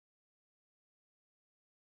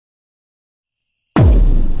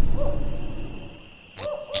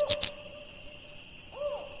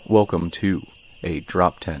Welcome to a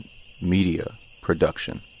Drop Tent Media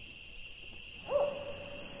production.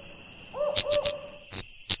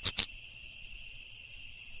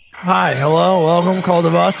 Hi, hello, welcome, Call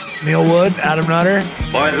of Us, Neil Wood, Adam Nutter.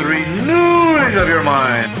 By the renewing of your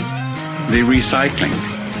mind. The recycling.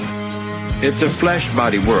 It's a flesh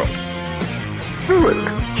body world. Fluid.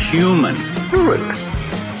 Human. Fluid.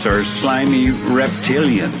 Sir slimy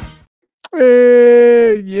reptilian.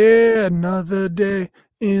 Hey, yeah, another day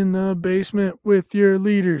in the basement with your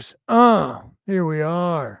leaders. Here we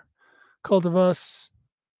are. Cult of Us.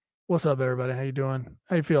 What's up, everybody? How you doing?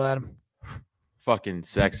 How you feel, Adam? Fucking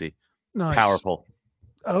sexy. Nice. Powerful.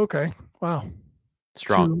 Okay. Wow.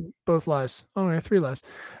 Strong. Two, both lies. Oh, yeah, three lies.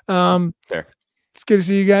 Fair. It's good to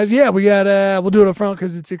see you guys. Yeah, we got we'll do it up front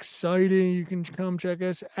because it's exciting. You can come check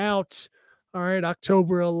us out. All right,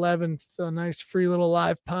 October 11th, a nice free little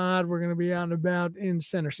live pod. We're going to be out and about in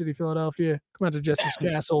Center City, Philadelphia. Come out to Jester's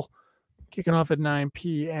Castle, kicking off at 9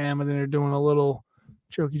 p.m. And then they're doing a little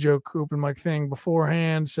jokey joke open mic thing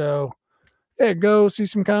beforehand. So, yeah, go see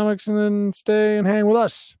some comics and then stay and hang with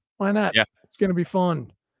us. Why not? Yeah. It's going to be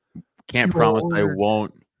fun. Can't You promise I ordered.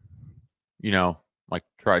 won't, like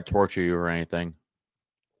try to torture you or anything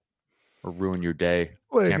or ruin your day.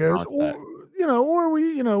 Wait, Can't guys. promise that. Or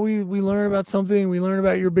we learn about something. We learn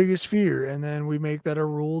about your biggest fear, and then we make that a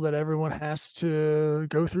rule that everyone has to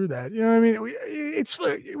go through that. You know what I mean? It's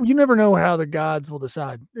you never know how the gods will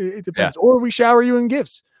decide. It depends. Or we shower you in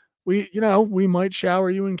gifts. We might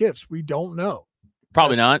shower you in gifts. We don't know.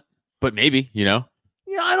 Probably not, but maybe,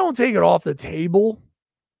 I don't take it off the table,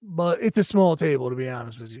 but it's a small table, to be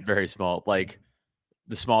honest with It's you. very small. Like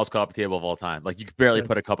the smallest coffee table of all time. Like you could barely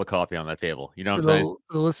put a cup of coffee on that table. You know what I'm saying?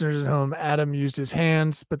 The listeners at home, Adam used his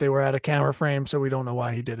hands, but they were out of camera frame, so we don't know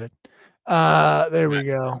why he did it. There we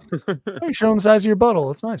go. You're showing the size of your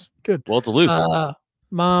butthole. It's nice. Good. Well, it's a loose.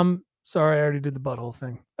 Mom, sorry, I already did the butthole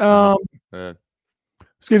thing. Uh,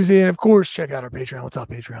 It's good to see you. And of course, check out our Patreon. What's up,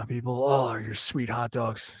 Patreon people? Oh, your sweet hot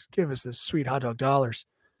dogs. Give us the sweet hot dog dollars.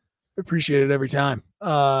 Appreciate it every time.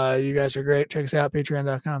 You guys are great. Check us out,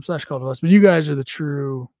 patreon.com/cultofus. But you guys are the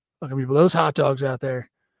true fucking people. Those hot dogs out there.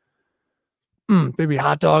 They be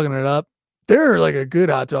hot dogging it up. They're like a good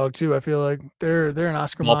hot dog too. I feel like they're an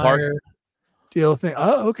Oscar Ballpark? Mayer deal thing.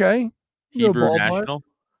 Oh, okay. You go Hebrew ballpark. National.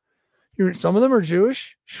 Some of them are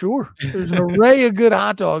Jewish. Sure. There's an array of good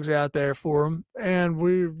hot dogs out there for them. And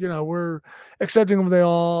we're accepting them. They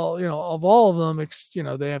all, of all of them,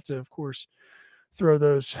 they have to, of course, throw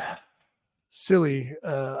those silly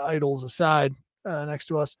idols aside next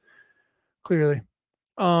to us, clearly.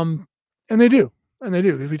 And they do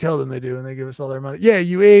because we tell them they do, and they give us all their money. Yeah,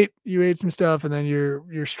 you ate some stuff, and then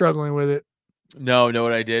you're struggling with it. No, know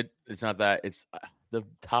what I did? It's not that. It's the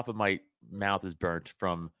top of my mouth is burnt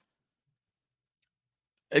from.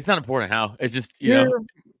 It's not important how. It's just,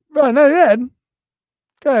 Right, no, go ahead.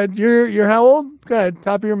 Go ahead. You're how old? Go ahead.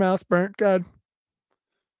 Top of your mouth's burnt. Go ahead.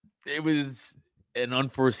 It was an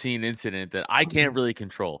unforeseen incident that I can't really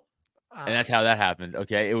control. And that's how that happened.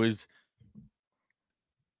 Okay. It was,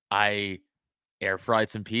 I air fried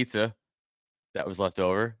some pizza that was left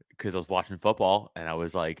over because I was watching football and I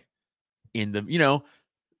was like in the,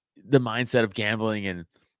 the mindset of gambling and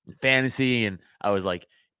fantasy. And I was like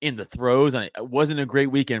in the throes, and it wasn't a great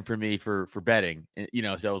weekend for me for betting,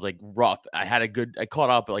 so I was like rough. I caught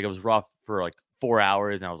up, but like it was rough for like 4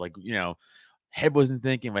 hours. And I was like, head wasn't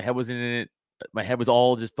thinking, my head wasn't in it. My head was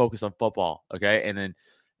all just focused on football. Okay. And then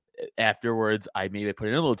afterwards, I maybe put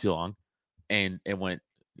it in a little too long and it went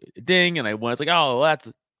ding. And I was like, oh, well, that's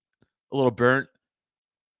a little burnt.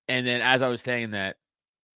 And then as I was saying that,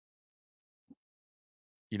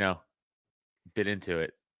 bit into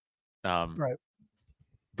it. Right.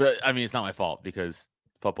 But I mean, it's not my fault because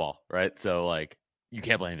football, right? So like, you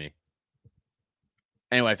can't blame me.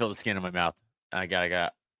 Anyway, I felt the skin in my mouth. And I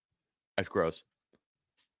got. That's gross.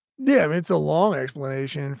 Yeah, I mean, it's a long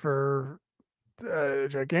explanation for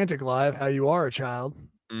gigantic live how you are a child.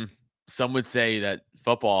 Some would say that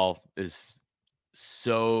football is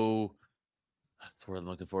so. That's what I'm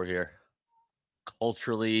looking for here.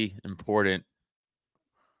 Culturally important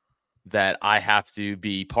that I have to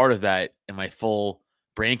be part of that, and my full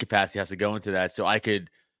brain capacity has to go into that so I could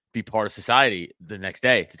be part of society the next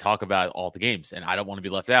day to talk about all the games. And I don't want to be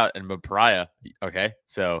left out and I'm a pariah. Okay.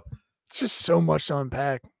 So it's just so much to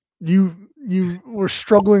unpack. You were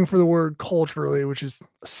struggling for the word culturally, which is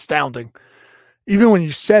astounding. Even when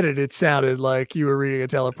you said it, it sounded like you were reading a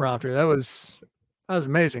teleprompter. That was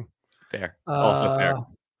amazing. Fair. Also fair.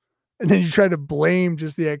 And then you try to blame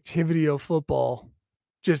just the activity of football,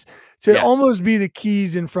 just to almost be the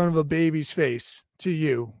keys in front of a baby's face to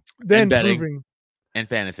you. Then betting. proving And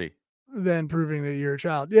fantasy. than proving that you're a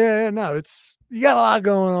child. Yeah, no, you got a lot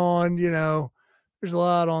going on. There's a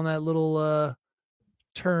lot on that little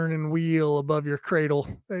turn and wheel above your cradle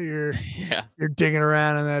that you're digging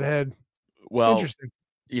around in that head. Well, Interesting.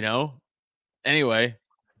 Anyway.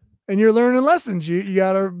 And you're learning lessons. You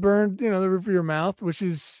got to burn, the roof of your mouth, which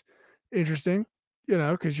is interesting,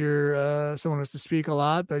 because you're someone who has to speak a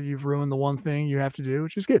lot, but you've ruined the one thing you have to do,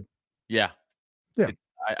 which is good. Yeah. Yeah.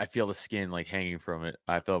 I feel the skin like hanging from it.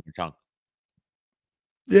 I feel my tongue.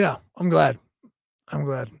 Yeah. I'm glad. I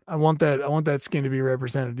want that skin to be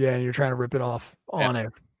represented. Yeah. And you're trying to rip it off on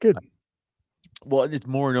air. Good. Well, it's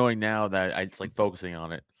more annoying now that I just like focusing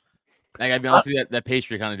on it. I gotta be honest with you, that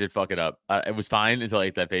pastry kind of did fuck it up. It was fine until I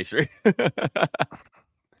ate that pastry.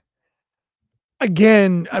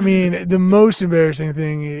 Again, I mean, the most embarrassing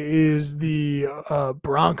thing is the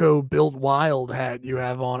Bronco Built Wild hat you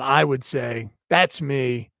have on. I would say that's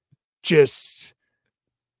me. Just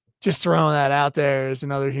throwing that out there as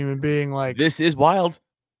another human being. Like, this is wild.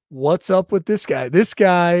 What's up with this guy? This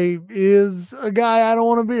guy is a guy I don't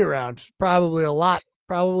want to be around. Probably a lot.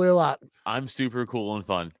 I'm super cool and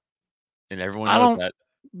fun. And everyone knows that.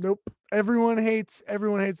 Nope. Everyone hates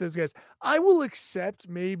those guys. I will accept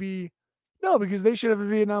maybe no, because they should have a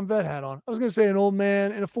Vietnam vet hat on. I was gonna say an old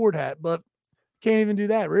man in a Ford hat, but can't even do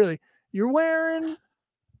that, really. You're wearing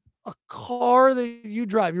a car that you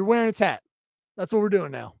drive. You're wearing its hat. That's what we're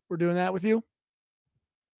doing now. We're doing that with you.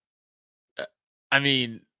 I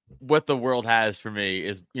mean, what the world has for me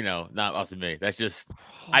is, not up to me. That's just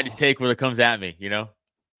I just take what comes at me,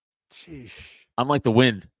 Sheesh. I'm like the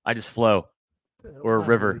wind. I just flow. Or a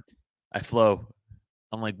river. I flow.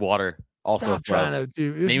 I'm like water. Also Stop flow. trying to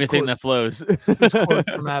do this. Name a thing that flows. This is quote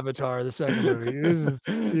from Avatar, the second movie.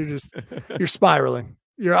 You're spiraling.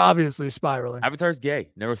 You're obviously spiraling. Avatar's gay.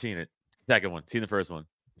 Never seen it. Second one. Seen the first one.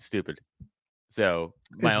 Stupid. So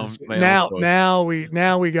now we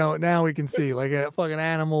can see like a fucking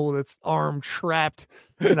animal with its arm trapped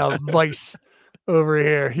in a vice over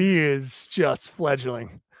here. He is just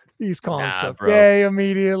fledgling. He's calling stuff gay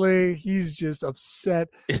immediately. He's just upset.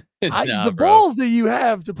 The balls that you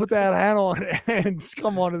have to put that hat on and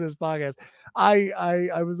come onto this podcast.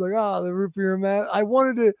 I was like, the roof of your mouth. I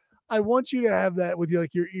want you to have that with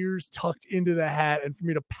your ears tucked into the hat and for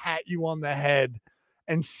me to pat you on the head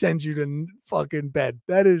and send you to fucking bed.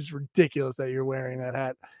 That is ridiculous that you're wearing that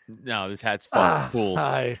hat. No, this hat's fucking cool.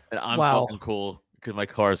 And I'm fucking cool because my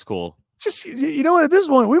car is cool. Just, you know what, at this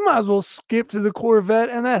point, we might as well skip to the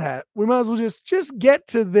Corvette and that hat. We might as well just get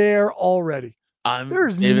to there already.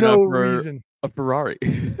 There's no reason. A Ferrari.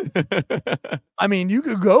 I mean, you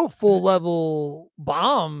could go full level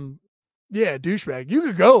bomb. Yeah, douchebag. You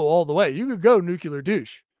could go all the way. You could go nuclear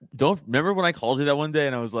douche. Don't remember when I called you that one day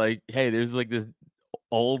and I was like, hey, there's like this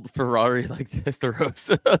old Ferrari like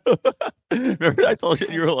Testarossa. Remember I told you,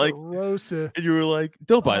 and you were like,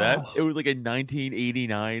 don't buy that. It was like a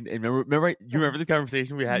 1989. And remember you remember the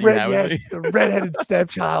conversation we had? Yes, the redheaded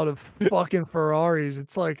stepchild of fucking Ferraris.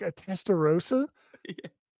 It's like a Testarossa. Yeah.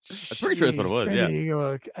 I'm pretty sure that's what it was.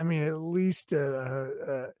 Yeah. I mean, at least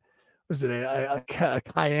was it a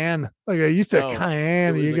Cayenne? Like I used to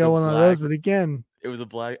Cayenne. You got one of those, but again, it was a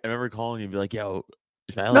black. I remember calling you and be like, yo.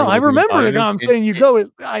 I remember the guy. I'm saying you go.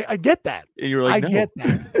 I get that. And you were like, I get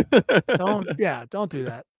that. Don't do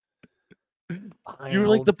that. You were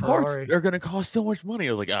like, the parts are going to cost so much money.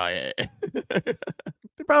 I was like, oh yeah.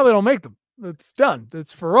 They probably don't make them. It's done.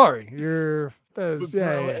 It's Ferrari.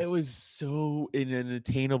 It was so an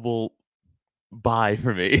unattainable buy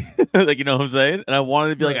for me. Like, you know what I'm saying? And I wanted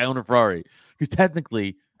to be like, I own a Ferrari because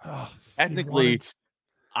technically, I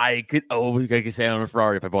could say I own a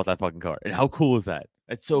Ferrari if I bought that fucking car. And how cool is that?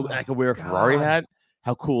 It's so I could wear a Ferrari hat.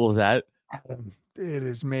 How cool is that?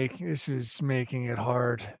 This is making it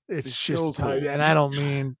hard. It's just so cool. And I don't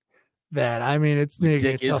mean that. I mean it's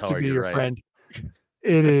making it tough to be your friend.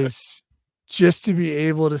 It is just to be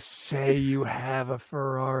able to say you have a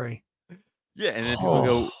Ferrari. Yeah, and then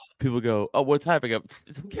people go, oh, what type? I go,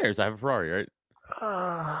 who cares? I have a Ferrari, right?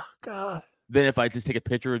 Oh God. Then if I just take a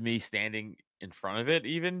picture of me standing in front of it,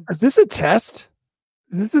 even is this a test?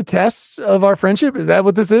 Is this a test of our friendship? Is that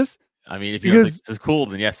what this is? I mean, if you think this is cool,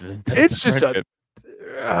 then yes, it's just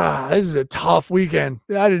this is a tough weekend.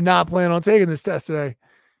 I did not plan on taking this test today.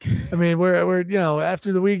 I mean, we're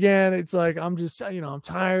after the weekend, it's like I'm just I'm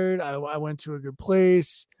tired. I went to a good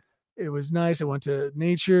place. It was nice. I went to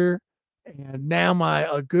nature, and now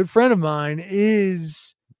a good friend of mine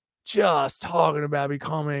is just talking about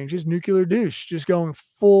becoming just nuclear douche, just going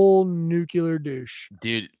full nuclear douche.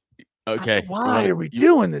 Dude, okay. Why are we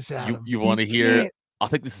doing this, Adam? You want to hear? I'll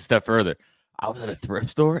take this a step further. I was at a thrift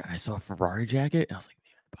store and I saw a Ferrari jacket and I was like,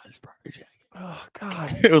 "Damn, buy this Ferrari jacket." Oh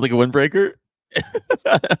God. It was like a windbreaker.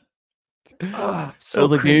 So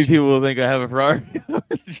like maybe cringy. people will think I have a Ferrari.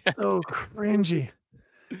 So cringy.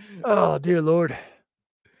 Oh dear Lord.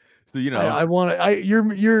 So you know, I want to.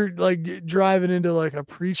 You're like driving into like a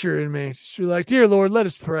preacher in me. Just be like, dear Lord, let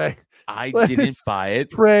us pray. I Let didn't us buy it.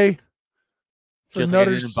 Pray. For Just like I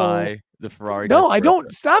another didn't soul. buy the Ferrari. No, just I for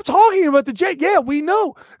don't. a- Stop talking about the jacket. Yeah, we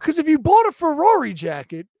know. Because if you bought a Ferrari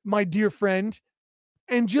jacket, my dear friend,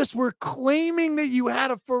 and just were claiming that you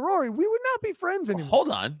had a Ferrari, we would not be friends anymore. Hold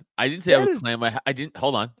on. I didn't say I That would is- claim my. I didn't.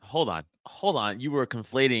 Hold on. You were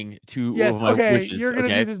conflating two Yes, of my okay. wishes. You're gonna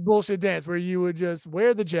Okay. do this bullshit dance where you would just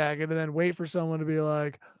wear the jacket and then wait for someone to be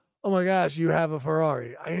like, "Oh my gosh, you have a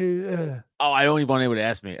Ferrari." Oh, I don't even want anyone to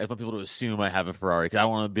ask me. I want people to assume I have a Ferrari because I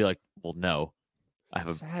want to be like, well, no, I have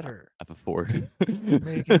a sadder. Ford.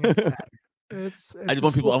 Making it sadder. It's I just a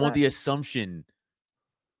want people. I small want sad. the assumption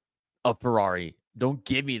of Ferrari. Don't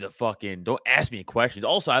give me the fucking. Don't ask me questions.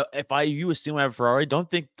 Also, if you assume I have a Ferrari, don't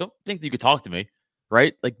think that you could talk to me,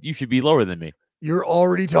 right? Like you should be lower than me. You're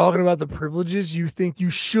already talking about the privileges you think you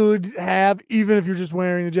should have, even if you're just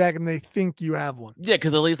wearing the jacket and they think you have one. Yeah,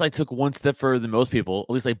 because at least I took one step further than most people.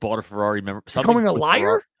 At least I bought a Ferrari. Remember, Becoming a with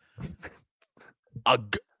liar?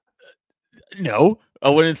 No, I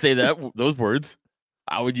wouldn't say that those words.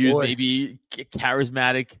 I would use Boy. maybe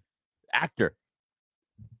charismatic actor,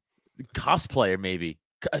 cosplayer, maybe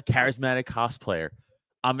a charismatic cosplayer.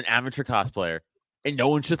 I'm an amateur cosplayer, and no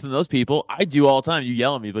one's just than those people. I do all the time. You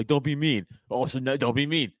yell at me like, "Don't be mean." Oh, so no, don't be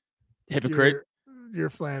mean, hypocrite. You're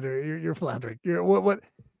floundering. You're floundering. You're what?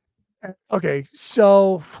 Okay,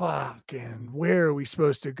 so fucking where are we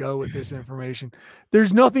supposed to go with this information?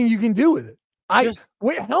 There's nothing you can do with it.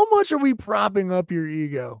 Wait, how much are we propping up your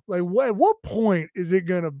ego? Like, at what point is it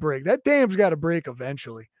gonna break? That dam's got to break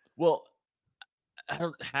eventually. Well, I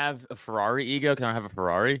don't have a Ferrari ego. Can I have a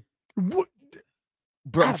Ferrari? What,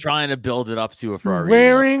 But I'm trying to build it up to a Ferrari. ego.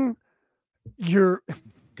 wearing your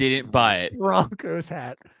Didn't buy it. Broncos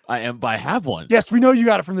hat. I have one. Yes, we know you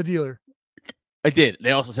got it from the dealer. I did.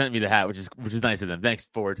 They also sent me the hat, which is nice of them. Thanks,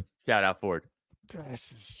 Ford. Shout out, Ford.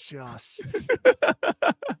 This is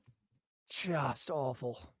just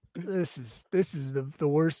awful. This is the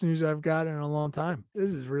worst news I've got in a long time.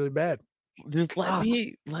 This is really bad. Just let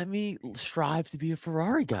me strive to be a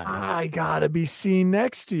Ferrari guy. I gotta be seen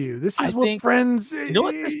next to you. This I is what think- friends. You know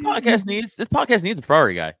what this podcast needs? This podcast needs a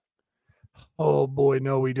Ferrari guy. Oh boy,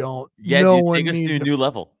 no, we don't. Yeah, no dude, one take us to needs a new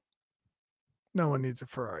level. no one needs a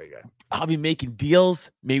Ferrari guy. I'll be making deals.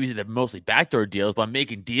 Maybe they're mostly backdoor deals, but I'm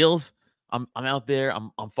making deals. I'm out there.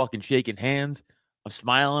 I'm fucking shaking hands. I'm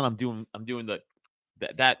smiling. I'm doing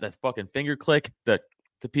that fucking finger click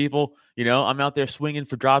to people. You know, I'm out there swinging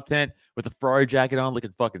for drop tent with a Ferrari jacket on,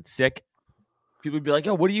 looking fucking sick. People would be like,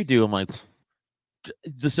 "Yo, what do you do?" I'm like,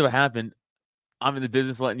 "Just so happened, I'm in the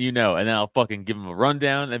business letting you know," and then I'll fucking give them a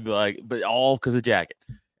rundown and be like, "But all because of jacket."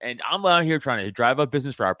 And I'm out here trying to drive up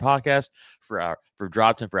business for our podcast, for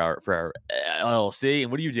drop tent, for our LLC.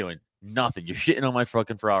 And what are you doing? Nothing. You're shitting on my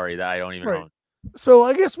fucking Ferrari that I don't even Right. own. So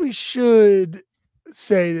I guess we should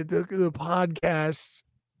say that the podcast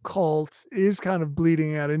cult is kind of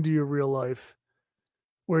bleeding out into your real life,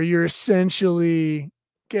 where you're essentially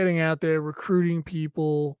getting out there recruiting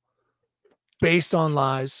people based on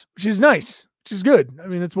lies, which is nice, which is good. I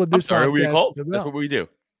mean, that's what I'm this sorry, we podcast call. is That's about. what we do.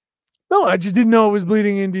 No, I just didn't know it was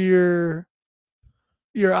bleeding into your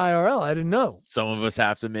IRL. I didn't know. Some of us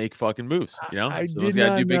have to make fucking moves. You know, I so did those gotta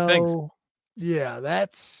not do big know. things. Yeah,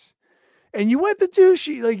 that's. And you went the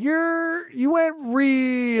douchey, like you went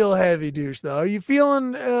real heavy douche though. Are you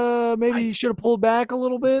feeling maybe you should have pulled back a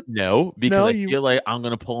little bit? No, because I you- feel like I'm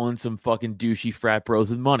gonna pull in some fucking douchey frat bros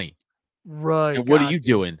with money. Right. And what are gotcha. you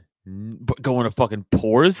doing? Going to fucking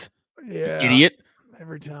pores? Yeah. Idiot.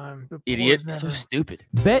 Every time. The Idiot. poor's So never- stupid.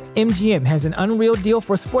 BetMGM has an unreal deal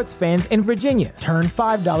for sports fans in Virginia. Turn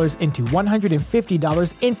 $5 into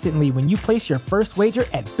 $150 instantly when you place your first wager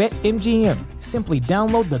at BetMGM. Simply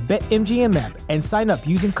download the BetMGM app and sign up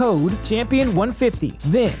using code Champion150.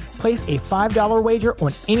 Then, place a $5 wager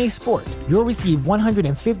on any sport. You'll receive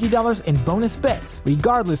 $150 in bonus bets,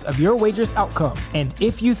 regardless of your wager's outcome. And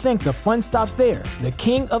if you think the fun stops there, the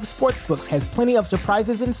King of Sportsbooks has plenty of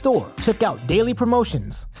surprises in store. Check out daily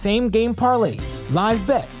promotions, same game parlays, live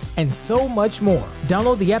bets, and so much more.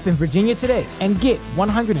 Download the app in Virginia today and get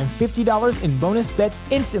 $150 in bonus bets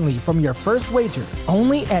instantly from your first wager.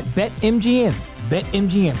 Only at BetMGM.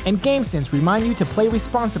 BetMGM and GameSense remind you to play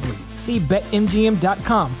responsibly. See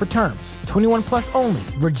BetMGM.com for terms. 21 plus only.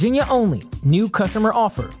 Virginia only. New customer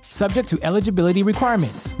offer. Subject to eligibility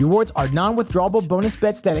requirements. Rewards are non-withdrawable bonus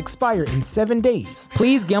bets that expire in 7 days.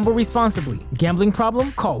 Please gamble responsibly. Gambling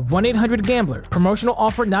problem? Call 1-800-GAMBLER. Promotional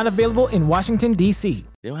offer not available in Washington, D.C.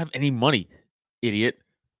 They don't have any money, idiot.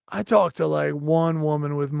 I talked to like one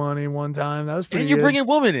woman with money one time. That was pretty And you're good. bringing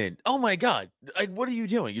women in. Oh my God. Like, what are you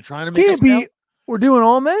doing? You're trying to make us Can't be. male? We're doing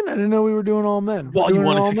all men? I didn't know we were doing all men. We're Well, you doing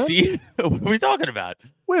want to all men? succeed? What are we talking about?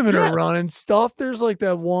 Women Yeah. are running stuff. There's like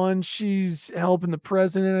that one. She's helping the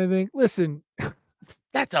president, I think. Listen,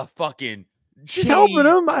 That's a fucking. she's helping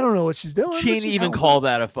him. I don't know what she's doing. but Cheney she's even helping called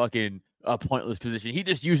that a fucking pointless position. He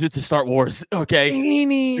just used it to start wars. Okay.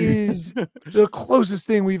 Cheney is the closest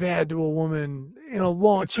thing we've had to a woman in a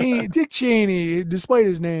long. Dick Cheney, despite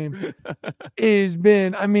his name, has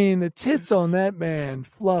been. I mean, the tits on that man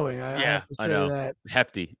flowing. I Yeah, have to I say know. that.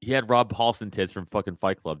 Hefty. He had Rob Paulson tits from fucking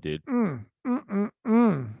Fight Club, dude. Mm.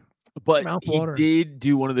 But Mouth he watering. did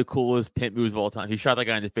do one of the coolest pimp moves of all time. He shot that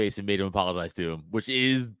guy in the face and made him apologize to him, which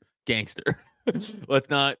is gangster. Let's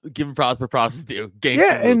not give him props for props is due. Gangster.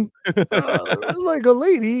 Yeah, move. and like a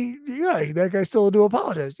lady, yeah, that guy still had to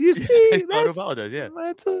apologize. You Yeah, see, he still had to that's, apologize, yeah.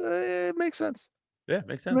 that's it makes sense. Yeah,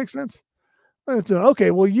 makes sense. Makes sense. That's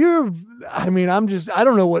okay. Well, I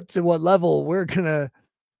don't know to what level we're gonna,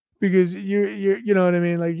 because you're, you know what I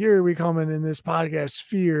mean? Like you're becoming in this podcast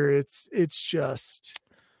sphere. It's just,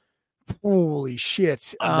 holy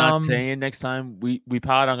shit. I'm not saying next time we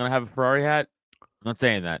pod, I'm gonna have a Ferrari hat. I'm not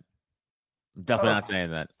saying that. I'm definitely not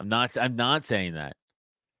saying that. I'm not saying that.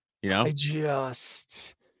 You know? I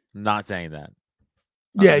just, I'm not saying that.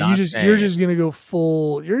 I'm yeah, not you're saying just gonna go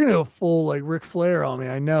full. You're gonna go full like Ric Flair on me.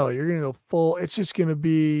 I know you're gonna go full. It's just gonna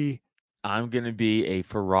be. I'm gonna be a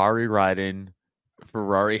Ferrari riding,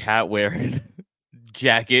 Ferrari hat wearing,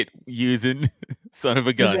 jacket using son of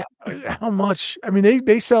a gun. How much? I mean,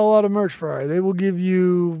 they sell a lot of merch. Ferrari. They will give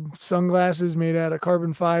you sunglasses made out of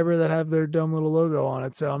carbon fiber that have their dumb little logo on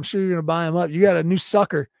it. So I'm sure you're gonna buy them up. You got a new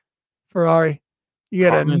sucker, Ferrari. You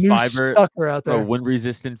got Carbon a new fiber sucker out there. Wind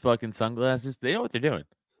resistant fucking sunglasses. They know what they're doing.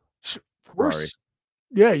 Of course. Ferrari.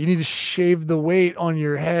 Yeah, you need to shave the weight on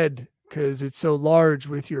your head because it's so large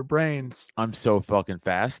with your brains. I'm so fucking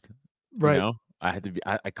fast. Right. You know? I had to be.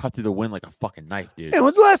 I cut through the wind like a fucking knife, dude. Hey,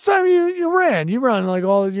 when's the last time you ran? You run like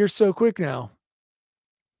you're so quick now.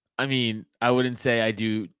 I mean, I wouldn't say I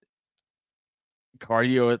do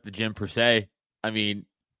cardio at the gym per se. I mean,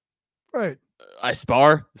 Right. I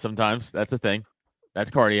spar sometimes. That's a thing. That's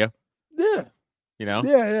cardio. Yeah. You know.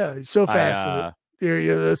 Yeah. You're so fast with it.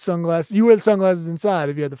 You're the sunglasses. You wear the sunglasses inside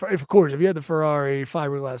if you had if you had the Ferrari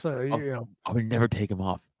fiberglass. You know. I would never take them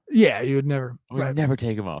off. Yeah, you would never. I would Right. never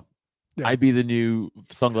take them off. Yeah. I'd be the new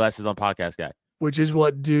sunglasses on podcast guy. Which is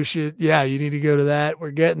what douche it. Yeah, you need to go to that.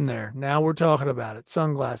 We're getting there. Now we're talking about it.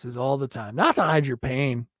 Sunglasses all the time. Not to hide your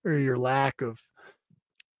pain or your lack of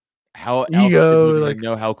How Ego, else would you like-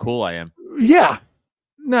 know how cool I am? Yeah.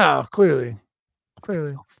 No, clearly.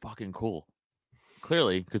 Clearly. So fucking cool.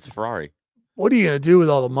 Clearly, because Ferrari. What are you gonna do with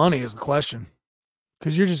all the money is the question.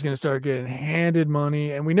 Because you're just gonna start getting handed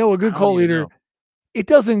money. And we know a good I don't cult even leader, know. it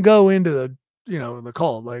doesn't go into the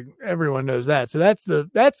cult. Like everyone knows that. So that's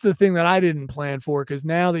the thing that I didn't plan for. Because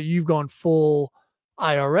now that you've gone full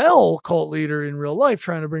IRL cult leader in real life,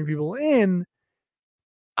 trying to bring people in,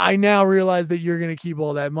 I now realize that you're going to keep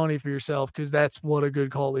all that money for yourself because that's what a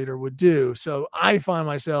good cult leader would do. So I find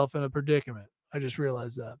myself in a predicament. I just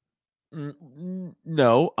realized that.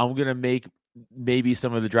 No, I'm gonna make maybe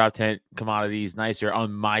some of the drop tent commodities nicer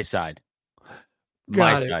on my side.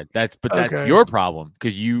 Got it. Side. That's Okay. your problem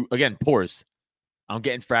because you again pores. I'm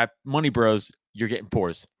getting frat money, bros. You're getting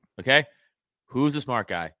pores. Okay, who's the smart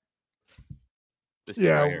guy? This dude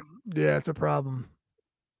right here. Yeah, it's a problem.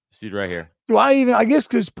 This dude right here. Do I guess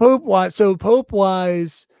because Pope wise,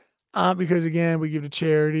 because again, we give to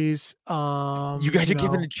charities. You guys are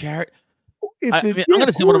giving know, a charity. it's I'm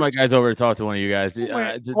gonna send one of my guys over to talk to one of you guys to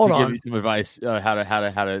hold give on. you some advice how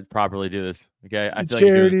to properly do this. Okay, I The feel like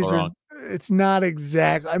you're doing charities this all wrong. it's not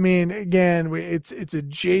exact. I mean, again, it's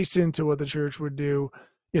adjacent to what the church would do,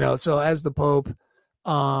 so as the Pope,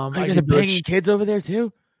 Oh, you I guys are could do a banging kids over there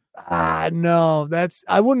too. no,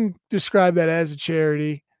 I wouldn't describe that as a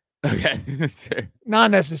charity. Okay, that's fair.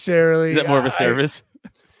 Not necessarily. Is that more of a service?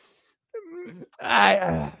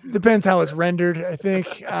 I depends how it's rendered. I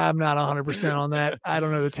think I'm not 100% on that. I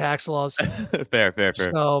don't know the tax laws, fair.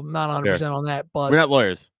 so I'm not 100% on that. But We're not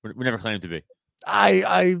lawyers. We never claimed to be.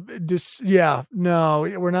 no,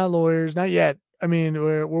 we're not lawyers, not yet. I mean,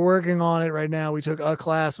 we're working on it right now. We took a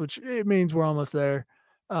class, which it means we're almost there.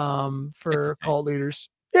 for thing. cult leaders.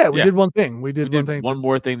 Yeah, we Yeah. did one thing. We did one thing. One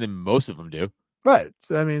more thing than most of them do. Right.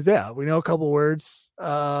 So that means, yeah, we know a couple words.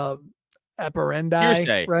 Apparendi.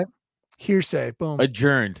 Hearsay. Right. Hearsay. Boom.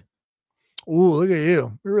 Adjourned. Ooh, look at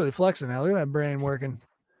you. You're really flexing now. Look at that brain working.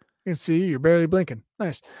 You can see you're barely blinking.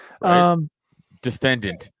 Nice. Right.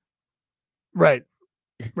 Defendant. Right.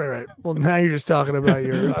 Well, now you're just talking about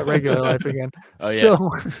your regular life again. Oh, yeah. So,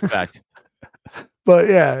 Fact. but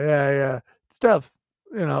yeah. It's tough,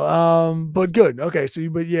 but good. Okay. So,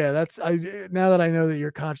 but yeah, now that I know that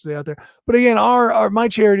you're consciously out there, but again, my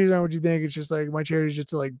charities aren't what you think. It's just like my charity is just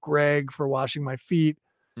to like Greg for washing my feet.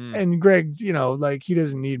 And Greg, like he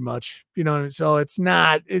doesn't need much, so it's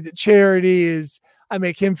not charity is, I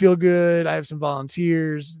make him feel good. I have some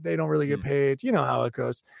volunteers. They don't really get paid. You know how it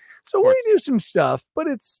goes. So we do some stuff, but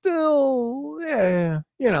it's still, it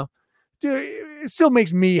still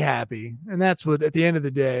makes me happy. And that's what, at the end of the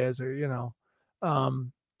day, that's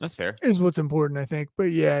fair. Is what's important, I think.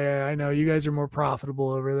 But yeah, I know you guys are more profitable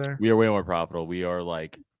over there. We are way more profitable. We are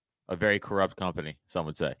like a very corrupt company. Some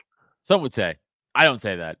would say. I don't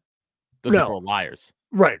say that. Those people are liars.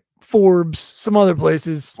 Right. Forbes, some other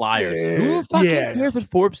places. Liars. Who fucking cares what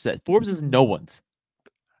Forbes says? Forbes is no one's.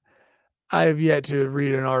 I have yet to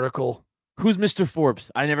read an article. Who's Mr.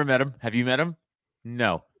 Forbes? I never met him. Have you met him?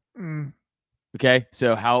 No. Okay.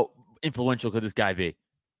 So how influential could this guy be?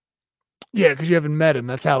 Yeah, because you haven't met him.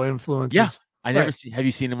 That's how influence. Yeah. I never see. Have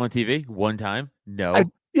you seen him on TV? One time? No. Like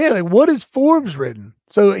what is Forbes written?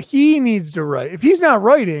 So he needs to write. If he's not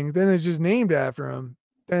writing, then it's just named after him.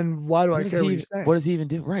 Then why do I care what he's saying? What does he even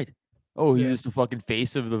do? Right. Oh, he's just the fucking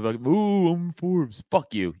face of the fucking, ooh, I'm Forbes.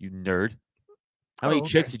 Fuck you, you nerd. How many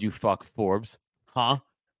chicks did you fuck, Forbes? Huh?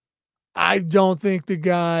 I don't think the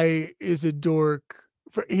guy is a dork.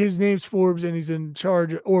 His name's Forbes and he's in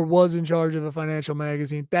charge or was in charge of a financial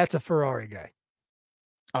magazine. That's a Ferrari guy.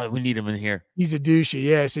 Oh, we need him in here. He's a douchey.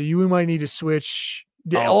 Yeah. So we might need to switch.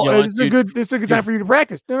 This is a good time for you to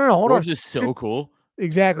practice. No, hold Forbes on. is so cool.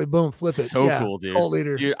 Exactly. Boom. Flip it. So cool, dude. Cult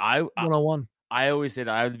leader. Dude, I 101. I always say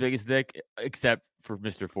that I have the biggest dick, except for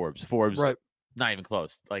Mr. Forbes. Forbes, right. Not even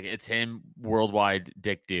close. Like, it's him, worldwide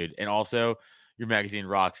dick dude. And also, your magazine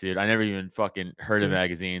rocks, dude. I never even fucking heard of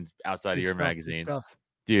magazines outside of your magazine.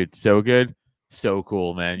 Dude, so good. So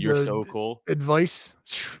cool, man. You're so cool. Advice.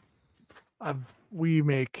 We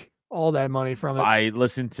make all that money from it. I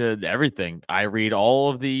listen to everything. I read all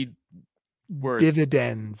of the words.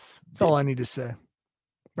 Dividends. That's all I need to say.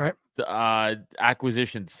 Right?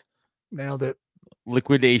 Acquisitions. Nailed it.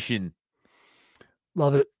 Liquidation.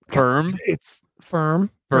 Love it. Firm. It's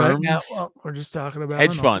firm. Firms. Right now, we're just talking about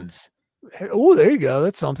hedge funds. Oh, there you go.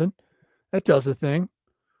 That's something. That does a thing.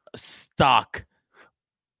 Stock.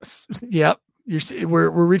 Yep. We're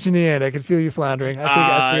reaching the end. I can feel you floundering.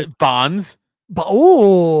 I think bonds.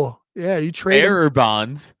 Oh, yeah. You trade bearer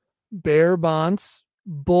bonds. Bear bonds.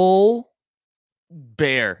 Bull.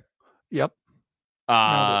 Bear. Yep.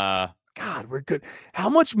 God, we're good. How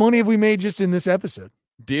much money have we made just in this episode?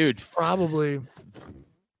 Dude, probably.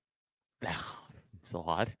 It's a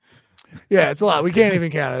lot. Yeah, it's a lot. We can't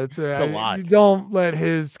even count it. It's a lot. You don't let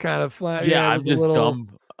his kind of flat. Yeah, I'm just dumb.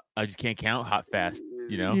 I just can't count hot fast.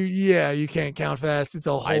 You can't count fast. It's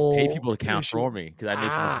a whole. I pay people to count for me because I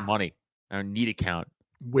make so much money. I don't need to count.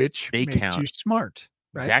 Which makes you smart.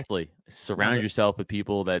 Right? Exactly. Surround yourself with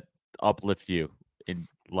people that uplift you in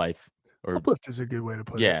life. Or uplift is a good way to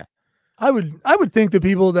put it. Yeah. I would think the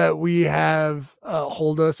people that we have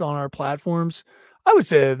hold us on our platforms, I would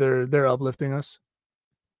say they're uplifting us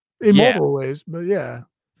in multiple ways. But yeah,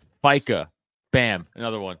 FICA, bam,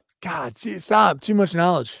 another one. God, stop! Too much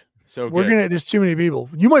knowledge. So good. There's too many people.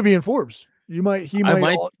 You might be in Forbes. He might.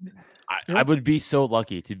 I would be so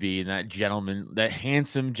lucky to be in that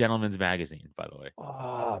handsome gentleman's magazine. By the way.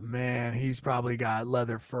 Oh man, he's probably got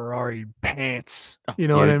leather Ferrari pants. You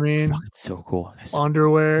know what I mean? So cool.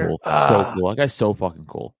 Underwear. Cool. So cool. That guy's so fucking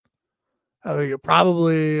cool.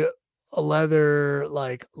 Probably a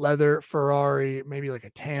leather Ferrari, maybe like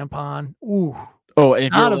a tampon. Ooh. Oh, and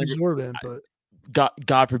if not absorbent, but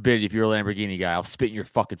God forbid if you're a Lamborghini guy, I'll spit in your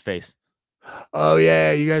fucking face. Oh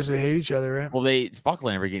yeah, you guys would hate each other, right? Well, they fuck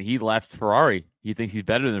Lamborghini. He left Ferrari. He thinks he's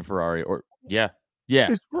better than Ferrari, or yeah.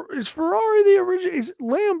 Is Ferrari the original? Is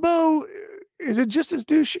Lambo? Is it just as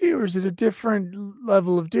douchey, or is it a different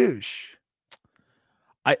level of douche?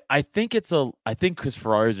 I think because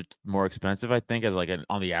Ferraris are more expensive. I think as like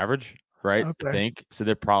on the average, right? Okay. I think so.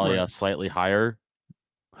 They're probably a slightly higher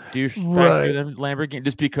douche factor than Lamborghini,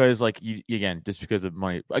 just because just because of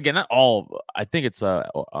money. Again, not all. I think it's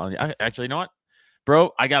actually, you know what,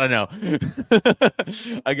 bro? I gotta know.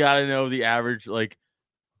 I gotta know the average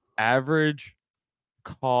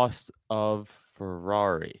cost of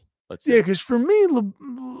Ferrari. Let's see. Yeah, because for me,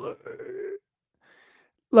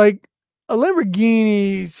 like a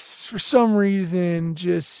Lamborghini, for some reason,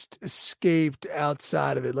 just escaped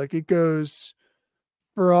outside of it. Like it goes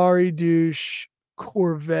Ferrari douche,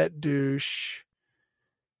 Corvette douche,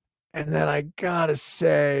 and then I gotta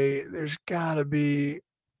say, there's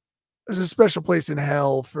a special place in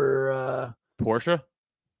hell for Porsche.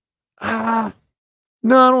 No, I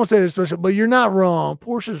don't want to say they're special, but you're not wrong.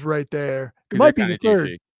 Porsche's right there. It might be the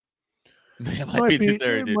third. It might be the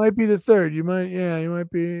third. It might be the third. You might be. Yeah,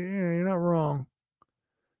 you're not wrong.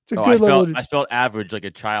 It's a Oh, good level. I spelled average like a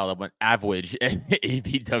child. I went average.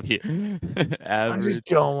 ABW. I just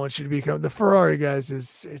don't want you to become the Ferrari guys.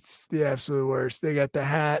 It's the absolute worst. They got the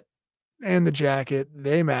hat and the jacket.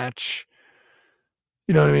 They match.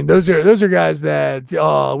 You know what I mean? Those are guys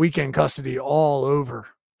that weekend custody all over.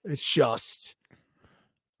 It's just.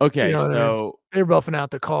 Okay, You know what I so they're buffing out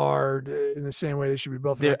the car in the same way they should be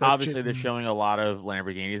buffing out that obviously shit they're in- showing a lot of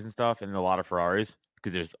Lamborghinis and stuff and a lot of Ferraris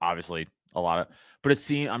because there's obviously a lot of. But it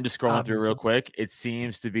seems I'm just scrolling through real Obviously. quick. It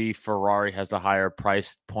seems to be Ferrari has a higher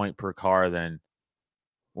price point per car than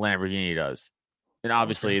Lamborghini does. And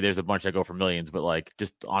obviously there's a bunch that go for millions, but like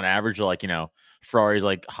just on average, like Ferrari's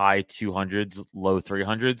like high 200s, low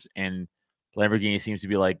 300s, and Lamborghini seems to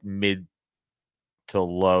be like mid to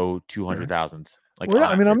low 200,000s. Like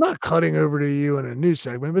I'm not cutting over to you in a news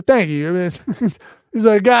segment, but thank you. I mean, it's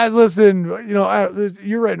like, guys, listen,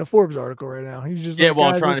 you're writing a Forbes article right now. He's just well,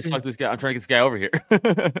 I'm guys, trying to listen, suck this guy. I'm trying to get this guy over here.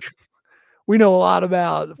 we know a lot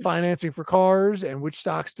about financing for cars and which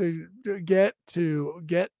stocks to get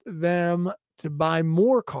them to buy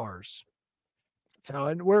more cars. That's how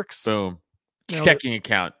it works. Boom. Nailed it. Checking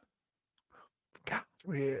account. God,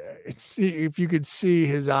 it's if you could see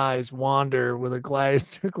his eyes wander with a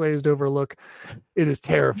glazed over look, it is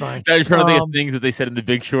terrifying. I just trying to think of things that they said in The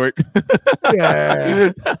Big Short.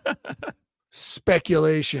 Yeah.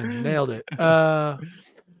 Speculation, nailed it.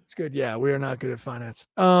 It's good. Yeah, we are not good at finance.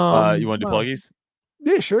 You want to do well, pluggies?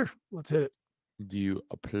 Yeah, sure. Let's hit it. Do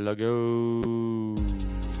a pluggo.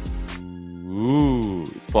 Ooh,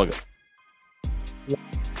 let's plug it.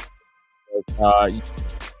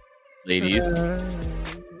 Ladies,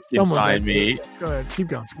 you can find me. Go ahead. Keep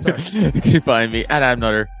going. Sorry. You can find me at Adam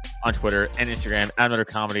Nutter on Twitter and Instagram, Adam Nutter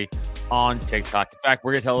Comedy on TikTok. In fact,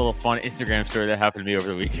 we're gonna tell a little fun Instagram story that happened to me over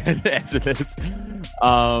the weekend after this.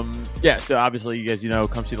 So obviously you guys,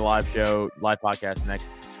 come see the live podcast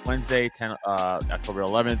next Wednesday, October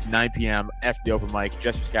 11th, 9 p.m. after the open mic,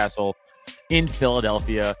 Jester's Castle in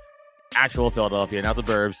Philadelphia, actual Philadelphia, not the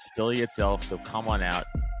burbs, Philly itself. So come on out.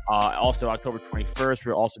 Also, October 21st,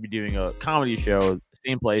 we'll also be doing a comedy show,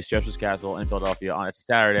 same place, Jester's Castle in Philadelphia on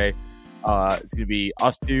Saturday. It's going to be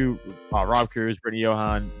us two, Rob Cruz, Brittany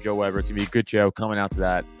Johan, Joe Weber. It's going to be a good show coming out to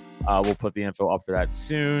that. We'll put the info up for that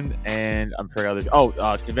soon. And I'm sure others.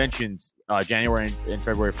 Conventions, January and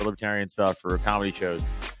February for libertarian stuff for comedy shows.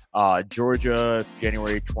 Georgia,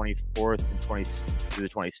 January 24th and 20th through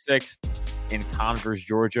the 26th in Converse,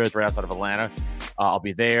 Georgia. It's right outside of Atlanta. I'll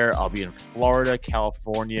be there. I'll be in Florida,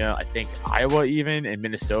 California, I think Iowa even, and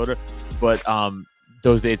Minnesota. But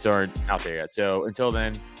those dates aren't out there yet. So until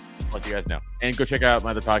then, I'll let you guys know. And go check out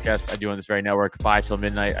my other podcast I do on this very network, 5 till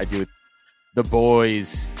midnight. I do with the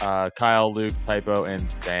boys, Kyle, Luke, Typo,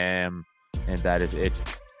 and Sam. And that is it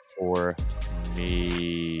for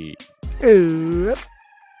me. Hey,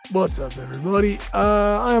 what's up, everybody?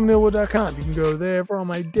 I am neilwood.com. You can go there for all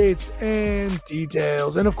my dates and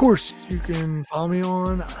details. And of course, you can follow me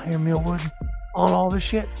on I am Neil Wood on all this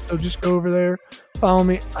shit. So just go over there, follow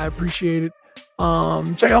me. I appreciate it.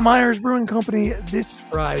 Check out Myers Brewing Company this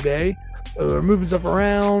Friday. So they're moving stuff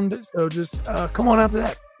around. So just come on out to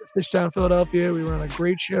that. Fishtown, Philadelphia. We run a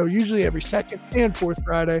great show, usually every second and fourth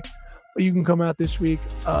Friday. But you can come out this week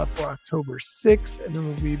for October 6th, and then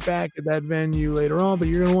we'll be back at that venue later on. But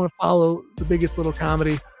you're going to want to follow the Biggest Little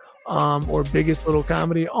Comedy or Biggest Little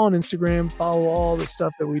Comedy on Instagram. Follow all the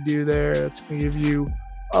stuff that we do there. It's going to give you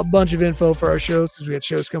a bunch of info for our shows because we got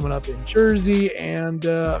shows coming up in Jersey and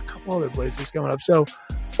a couple other places coming up. So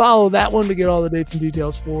follow that one to get all the dates and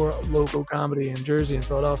details for local comedy in Jersey and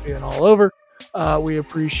Philadelphia and all over. We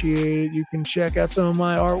appreciate it. You can check out some of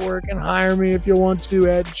my artwork and hire me if you want to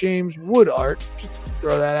at James Wood Art. Just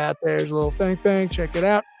throw that out there as a little thing. Check it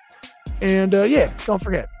out. And don't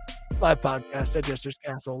forget, live podcast at Jester's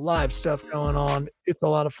Castle. Live stuff going on. It's a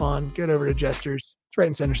lot of fun. Get over to Jester's. It's right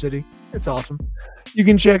in Center City. It's awesome. You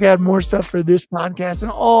can check out more stuff for this podcast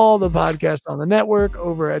and all the podcasts on the network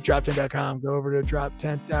over at droptent.com. Go over to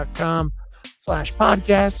droptent.com.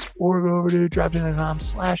 droptent.com/podcast or go over to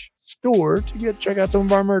droptent.com/store to check out some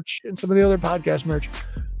of our merch and some of the other podcast merch.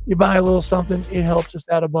 You buy a little something, it helps us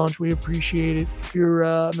out a bunch. We appreciate it. If you're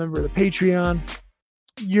a member of the Patreon,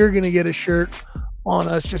 you're going to get a shirt on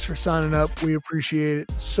us just for signing up. We appreciate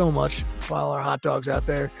it so much. While our hot dogs out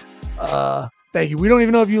there, thank you. We don't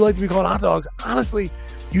even know if you like to be called hot dogs. Honestly,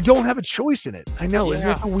 you don't have a choice in it. I know. Isn't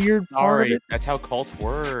that a weird part of it? That's how cults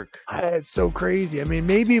work. It's so crazy. I mean,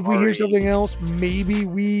 maybe if we hear something else, maybe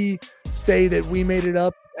we say that we made it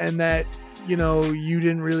up and that, you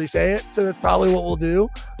didn't really say it. So that's probably what we'll do.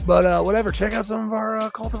 But whatever. Check out some of our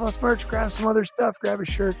Cult of Us merch. Grab some other stuff. Grab a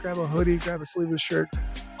shirt. Grab a hoodie. Grab a sleeveless shirt.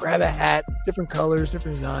 Grab a hat. Different colors,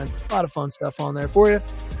 different designs. A lot of fun stuff on there for you.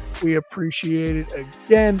 We appreciate it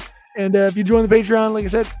again. And if you join the Patreon, like I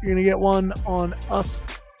said, you're going to get one on us.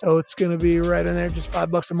 So it's going to be right in there, just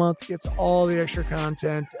 $5 a month. Gets all the extra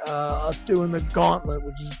content. Us doing the gauntlet,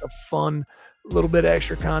 which is a fun little bit of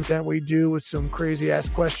extra content we do with some crazy ass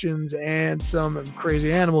questions and some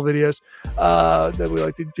crazy animal videos that we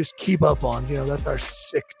like to just keep up on. That's our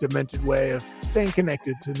sick, demented way of staying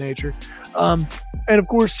connected to nature. And of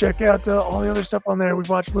course, check out all the other stuff on there. We've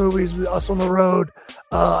watched movies with Us on the Road.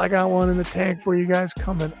 I got one in the tank for you guys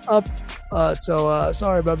coming up. So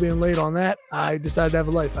sorry about being late on that. I decided to have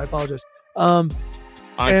a life. I apologize. It's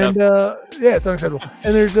unacceptable.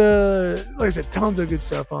 And there's like I said, tons of good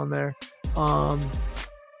stuff on there. But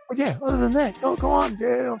yeah, other than that, go on,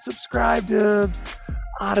 subscribe to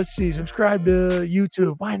Odyssey, subscribe to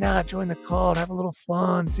YouTube. Why not join the cult, have a little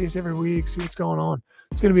fun, see us every week, see what's going on.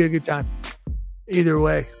 It's gonna be a good time. Either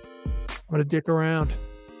way, I'm gonna dick around,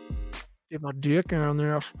 get my dick around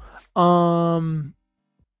there.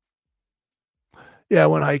 Yeah, I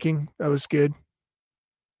went hiking. That was good.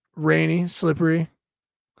 Rainy, slippery,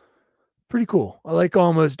 pretty cool. I like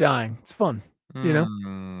almost dying. It's fun, It's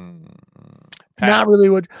not really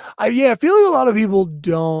what I feel like a lot of people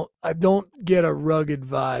don't. I don't get a rugged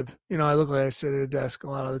vibe. I look like I sit at a desk a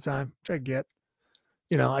lot of the time, which I get.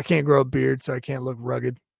 I can't grow a beard, so I can't look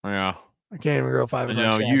rugged. Yeah. I can't even grow 5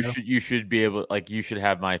 No, you should be able, you should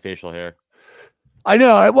have my facial hair. I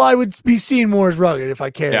know. I would be seen more as rugged if I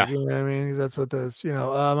cared. Yeah. You know what I mean? Because that's what those,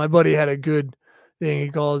 my buddy had a good thing. He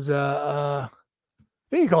calls, I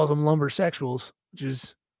think he calls them lumbersexuals, which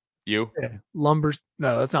is, you? Yeah,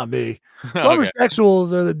 no, that's not me.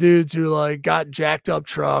 Lumbersexuals are the dudes who got jacked up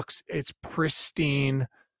trucks. It's pristine.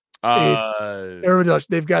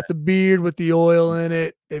 They've got the beard with the oil in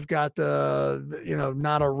it. They've got the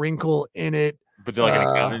not a wrinkle in it. But they're like an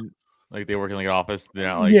accountant, like they work in an office. They're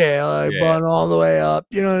not bun all the way up.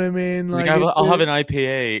 You know what I mean? I'll have an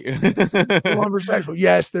IPA. Lumbersexual.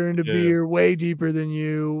 Yes, they're into beer way deeper than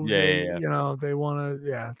you. Yeah. They want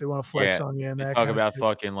to flex on you. And they that talk about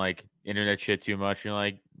fucking internet shit too much. You're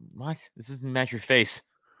like, what? This doesn't match your face.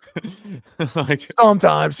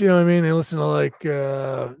 Sometimes, you know what I mean? They listen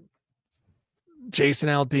to Jason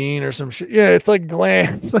Aldean or some shit. Yeah, it's like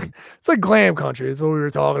glam. It's like glam country. It's what we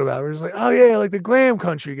were talking about. We're just like, oh yeah, like the glam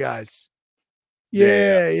country guys.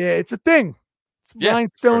 Yeah. It's a thing. It's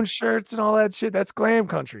rhinestone shirts and all that shit. That's glam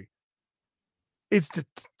country. It's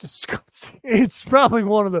disgusting. It's probably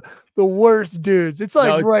one of the worst dudes. It's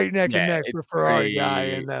right neck and neck for Ferrari guy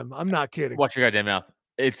and them. I'm not kidding. Watch your goddamn mouth.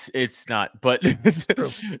 It's not, but it's true.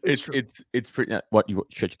 It's pretty. What you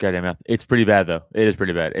shut your goddamn mouth. It's pretty bad though. It is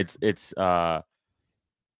pretty bad.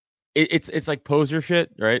 It's like poser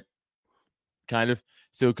shit, right? Kind of.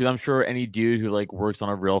 So, because I'm sure any dude who works on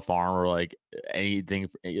a real farm or anything,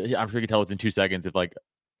 I'm sure you can tell within 2 seconds if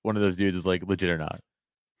one of those dudes is legit or not.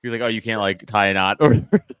 He's like, oh, you can't tie a knot or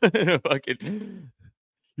fucking,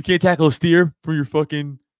 you can't tackle a steer for your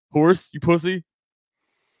fucking horse, you pussy.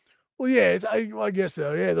 Well, yeah, I guess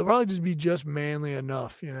so. Yeah, they'll probably just be just manly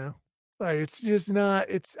enough, it's just not.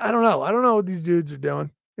 I don't know. I don't know what these dudes are doing.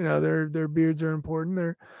 Their beards are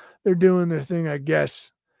important. They're doing their thing, I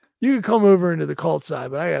guess. You could come over into the cult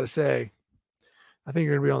side, but I gotta say, I think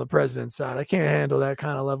you're gonna be on the president's side. I can't handle that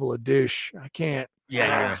kind of level of douche. I can't.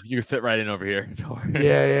 Yeah, you can fit right in over here.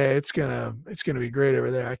 Yeah, it's gonna be great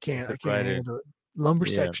over there. I can't handle it.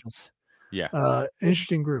 Lumbersexuals. Yeah.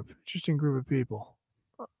 Interesting group of people.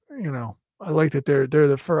 I like that they're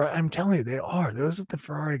the Ferrari. I'm telling you, they are. Those are the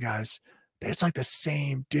Ferrari guys. It's the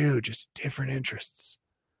same dude, just different interests.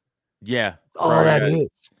 Yeah, all that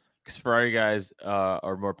is. Because Ferrari guys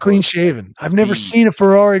are more clean shaven. I've never seen a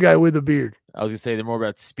Ferrari guy with a beard. I was gonna say they're more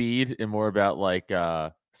about speed and more about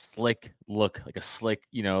slick look, like a slick,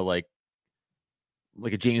 like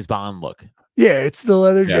a James Bond look. Yeah, it's the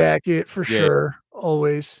leather jacket for sure.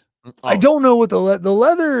 Always. I don't know what the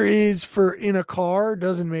leather is for in a car.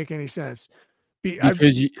 Doesn't make any sense.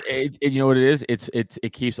 Because you know what it is?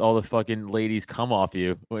 It keeps all the fucking ladies come off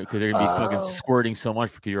you because they're gonna be fucking squirting so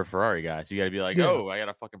much because you're a Ferrari guy. So you got to be like, oh, I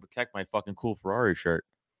gotta fucking protect my fucking cool Ferrari shirt.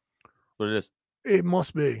 That's what it is. It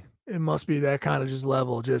must be. It must be that kind of just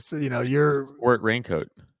level. Just you're sport raincoat.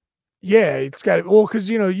 Yeah, it's got because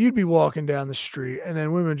you'd be walking down the street and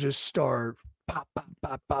then women just start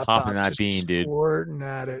popping that bean, dude, squirting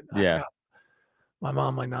at it. Yeah, my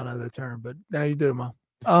mom might not know the term, but now you do, Mom.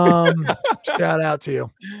 Shout out to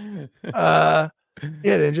you. Yeah,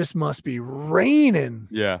 it just must be raining.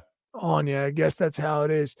 Yeah, on you. I guess that's how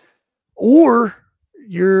it is. Or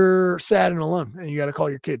you're sad and alone, and you got to call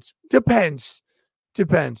your kids. Depends.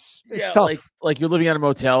 It's tough. Like you're living at a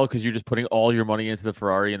motel because you're just putting all your money into the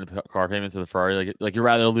Ferrari and the car payments of the Ferrari. Like you'd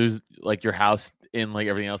rather lose like your house and like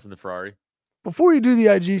everything else in the Ferrari. Before you do the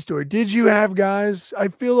IG story, did you have guys? I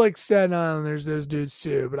feel like Staten Island, there's those dudes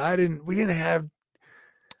too, but we didn't have.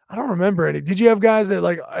 I don't remember any. Did you have guys that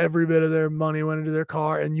like every bit of their money went into their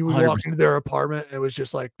car, and you would 100%. Walk into their apartment and it was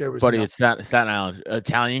just like there was. Buddy, it's Staten Island.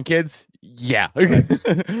 Italian kids, yeah.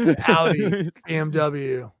 Audi,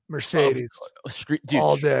 BMW, Mercedes,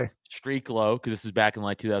 all day. Street Glow, because this is back in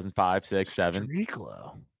like 2005, 6, 7. Street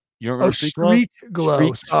Glow. You remember Street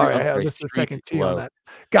Glow? Sorry, this is the second T on that.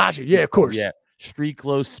 Gotcha. Yeah, of course. Yeah, Street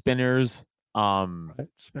Glow spinners.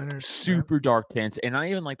 Spinners, super dark tints, and not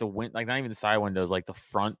even like not even the side windows, like the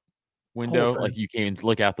front window, like you can't even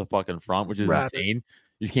look out the fucking front, which is insane.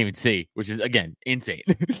 You just can't even see, which is again insane.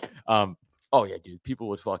 Oh yeah, dude, people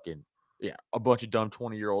would fucking a bunch of dumb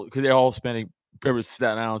 20-year-old because they're all spending. It was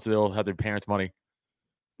Staten Island, so they all have their parents' money.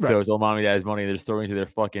 Right. So it's all mommy dad's money. They're throwing into their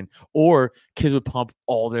fucking, or kids would pump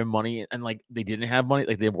all their money and like they didn't have money,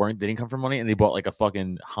 like they didn't come from money, and they bought like a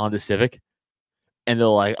fucking Honda Civic. And they're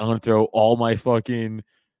like, I'm gonna throw all my fucking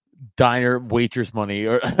diner waitress money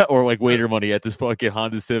or like waiter money at this fucking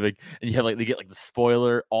Honda Civic, and you have like they get like the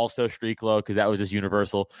spoiler, also Street Glow because that was just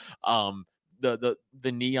universal. The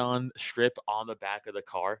neon strip on the back of the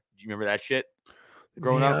car. Do you remember that shit?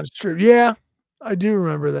 Growing up, strip. Yeah, I do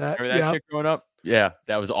remember that. Remember that shit growing up? Yeah,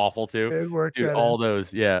 that was awful too. It worked. Dude, all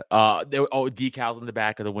those. Yeah. They were decals on the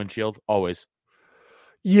back of the windshield always.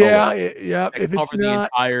 Yeah, yeah. If it's the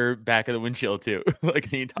entire back of the windshield too, like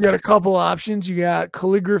the entire. You got a couple options. You got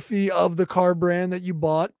calligraphy of the car brand that you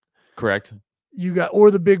bought. Correct. You got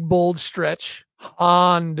or the big bold stretch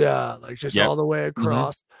Honda, like just all the way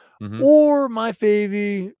across. Mm-hmm. Or my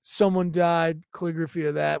favy, someone died, calligraphy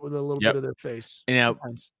of that with a little bit of their face. And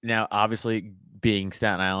now, obviously, being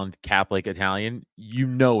Staten Island Catholic Italian,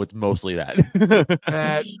 it's mostly that.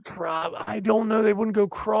 I don't know. They wouldn't go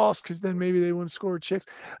cross because then maybe they wouldn't score chicks.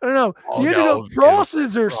 I don't know. You had to go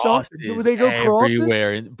crosses or something. Would they go crosses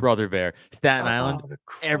everywhere? In Brother Bear, Staten Island,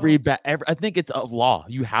 I think it's a law.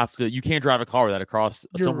 You can't drive a car without a cross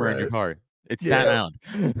somewhere in your car. It's Staten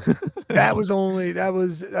Island. that was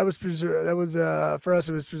preserved. That was for us.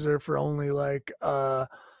 It was preserved for only like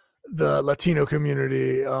the Latino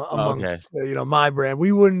community amongst my brand. I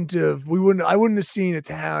wouldn't have seen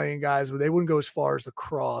Italian guys, but they wouldn't go as far as the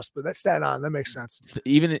cross. But that's Staten Island. That makes sense.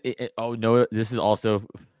 Even this is also.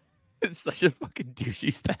 It's such a fucking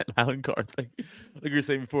douchey Staten Island car thing. Like you were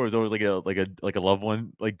saying before, it was always like a loved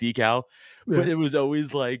one like decal, but it was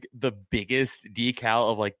always like the biggest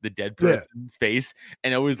decal of like the dead person's face,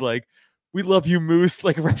 and it was like, "We love you, Moose."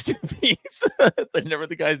 Like rest in peace. Like never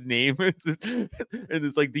the guy's name. And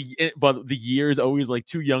it's like but the year is always like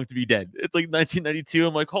too young to be dead. It's like 1992.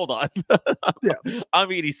 I'm like, hold on,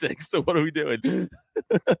 I'm 86. So what are we doing?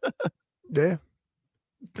 Yeah.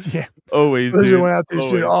 Always. Went out there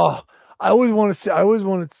soon. Oh, I always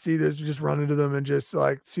wanted to see this, just run into them and just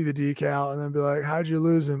like see the decal and then be like, how'd you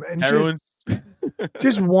lose him? And and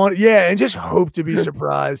just hope to be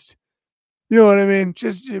surprised. You know what I mean?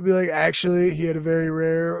 Just be like, actually, he had a very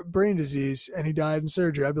rare brain disease and he died in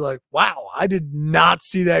surgery. I'd be like, wow, I did not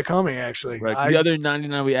see that coming, actually. Right. The other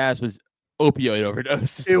 99 we asked was opioid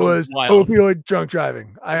overdose. It was opioid drunk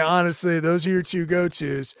driving. I honestly, those are your two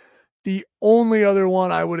go-tos. The only other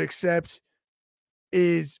one I would accept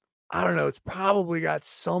is, I don't know, it's probably got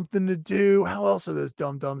something to do. How else are those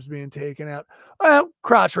dum-dums being taken out? Well,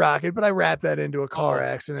 crotch rocket, but I wrap that into a car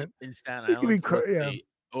accident. In Staten Island,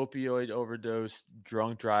 opioid overdose,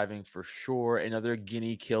 drunk driving for sure. Another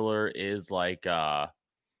guinea killer is like, those are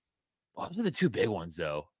the two big ones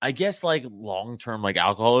though. I guess like long-term like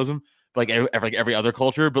alcoholism. Like every other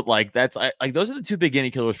culture, but like that's like those are the two big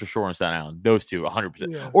guinea killers for sure in Staten Island. Those two,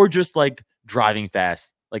 100%, or just like driving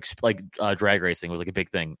fast, like drag racing was like a big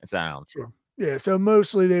thing in Staten Island. Sure, yeah. So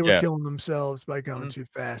mostly they were killing themselves by going too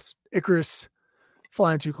fast. Icarus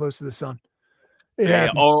flying too close to the sun.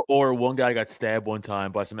 Or one guy got stabbed one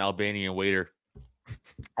time by some Albanian waiter.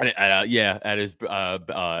 At his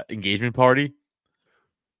engagement party,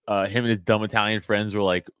 him and his dumb Italian friends were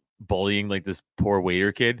like bullying like this poor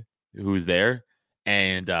waiter kid who was there,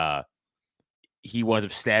 and he winds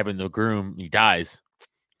up stabbing the groom. He dies,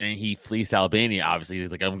 and he flees to Albania. Obviously,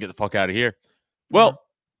 he's like, "I'm gonna get the fuck out of here." Well,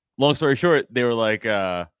 long story short, they were like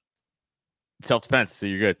self-defense, so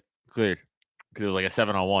you're good, cleared, because it was like a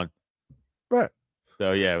 7-on-1. Right.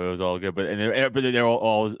 So yeah, it was all good. But they're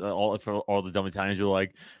all for all the dumb Italians were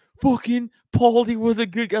like, "Fucking Paulie was a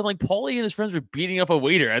good guy." Like Paulie and his friends were beating up a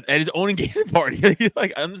waiter at his own engagement party.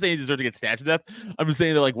 Like I'm saying, he deserves to get stabbed to death. I'm just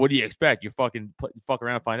saying that, like, what do you expect? You fuck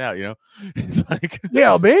around and find out. You know, it's like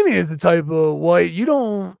Albania is the type of white you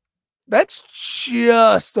don't. That's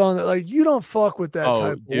just on the, like, you don't fuck with that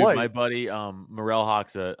type of white. My buddy Morel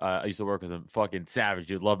Hoxa, I used to work with him. Fucking savage,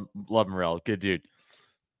 dude. Love Morel, good dude.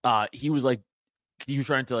 He was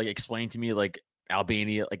trying to like explain to me like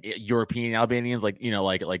Albania, like European Albanians, like, you know,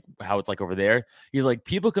 like how it's like over there. He's like,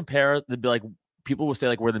 people compare us, they'd be like, people will say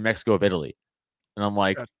like we're the Mexico of Italy. And I'm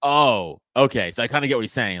like, oh, okay. So I kind of get what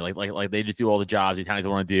he's saying. Like they just do all the jobs the Italians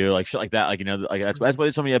want to do, like shit like that. Like, you know, like that's why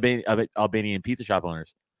there's so many Albanian pizza shop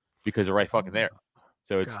owners, because they're right fucking there.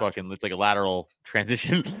 So it's it's like a lateral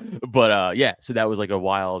transition. But yeah, so that was like a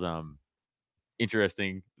wild,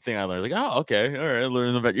 interesting thing I learned. Like, oh, okay, all right,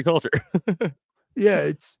 learning about your culture.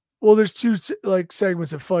 Yeah, there's two like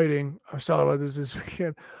segments of fighting. I was talking about this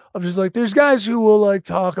weekend. I'm just like, there's guys who will like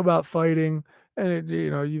talk about fighting, and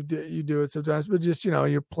you do it sometimes, but just, you know,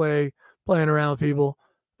 you're playing around with people.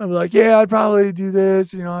 I'm like, yeah, I'd probably do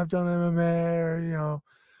this. You know, I've done MMA or, you know,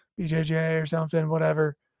 BJJ or something,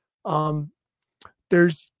 whatever.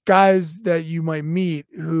 There's guys that you might meet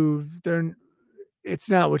who it's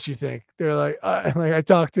not what you think. They're like I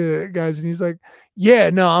talked to guys and he's like, yeah,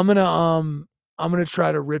 no, I'm gonna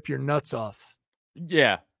try to rip your nuts off.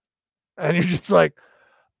 Yeah. And you're just like,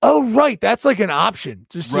 oh, right. That's like an option.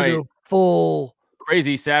 Just to go full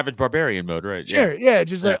crazy savage barbarian mode, right? Sure. Yeah.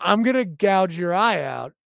 Just like, I'm gonna gouge your eye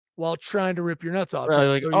out while trying to rip your nuts off. Right,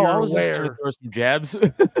 like, I was just gonna throw some jabs.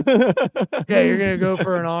 Yeah, you're gonna go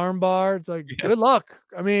for an arm bar. It's like, good luck.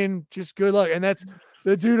 I mean, just good luck. And that's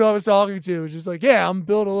the dude I was talking to was just like, yeah, I'm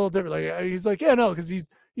built a little different. Like, he's like, yeah, no, because he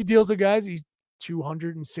deals with guys. He's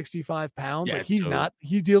 265 pounds. Yeah, like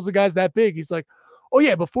he deals with guys that big. He's like, oh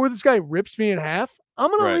yeah, before this guy rips me in half,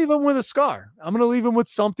 I'm gonna leave him with a scar. I'm gonna leave him with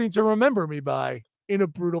something to remember me by in a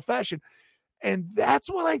brutal fashion. And that's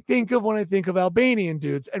what I think of when I think of Albanian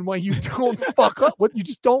dudes, and why you don't you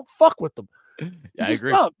just don't fuck with them. Yeah, I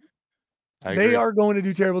agree. They are going to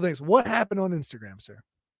do terrible things. What happened on Instagram, sir?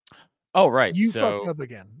 Oh, right. You fucked up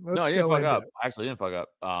again. No, I didn't fuck up. Actually, I didn't fuck up.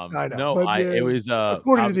 I know. No, it was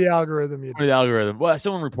according to the algorithm. The algorithm. Well,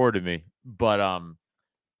 someone reported me, but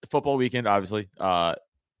football weekend, obviously. The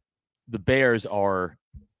Bears are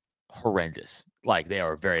horrendous. Like, they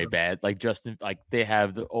are very bad. Like, Justin, like, they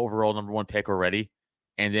have the overall number 1 pick already,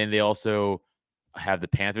 and then they also have the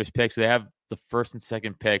Panthers pick. So they have the first and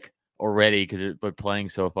second pick already because they're playing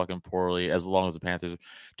so fucking poorly. As long as the Panthers,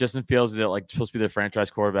 Justin Fields is like supposed to be their franchise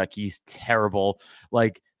quarterback. He's terrible.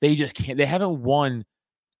 Like, they just can't. They haven't won.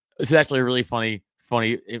 It's actually a really funny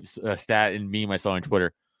stat and meme I saw on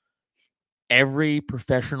Twitter. Every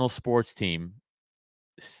professional sports team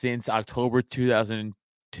since October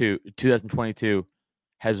 2022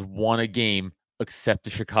 has won a game except the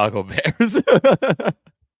Chicago Bears.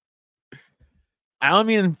 I don't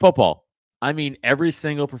mean in football. I mean every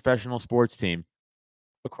single professional sports team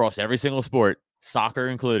across every single sport, soccer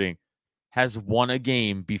including, has won a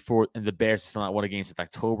game before, and the Bears still not won a game since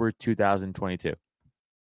October 2022.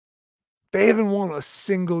 They haven't won a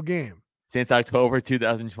single game since October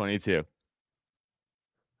 2022.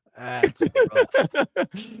 That's rough.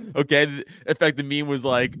 Okay. In fact, the meme was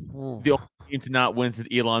like, the only team to not win since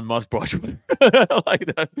Elon Musk bought Twitter. Like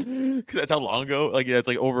that, because that's how long ago. Like, yeah, it's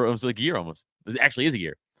like over almost like a year almost. It actually is a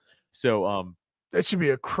year. So that should be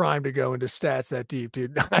a crime to go into stats that deep,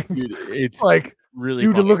 dude. Dude, it's like really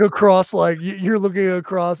you to look across, like you're looking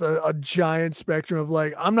across a giant spectrum of,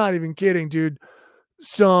 like, I'm not even kidding, dude.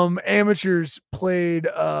 Some amateurs played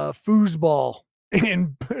foosball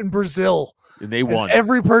in Brazil. And they won. And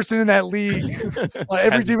every person in that league,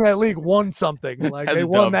 every team in that league won something. Like, they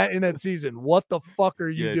won that in that season. What the fuck are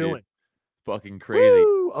you doing? Dude. Fucking crazy.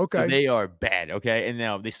 Woo! Okay. So they are bad. Okay. And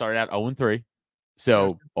now they started out 0-3.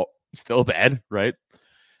 So still bad, right?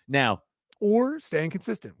 Now. Or staying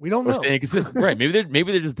consistent. We don't know. Staying consistent. Right. Maybe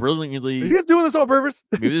they're just brilliantly. Are you guys doing this on purpose?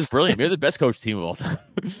 Maybe they're brilliant. Maybe they're the best coach team of all time.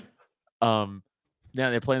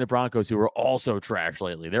 Now they're playing the Broncos, who are also trash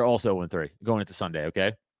lately. They're also 0-3 going into Sunday.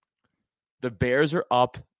 Okay. The Bears are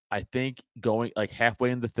up, I think, going like halfway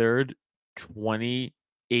in the third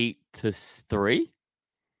 28-3.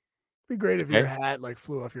 Be great if Okay. your hat like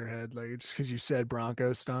flew off your head, like just because you said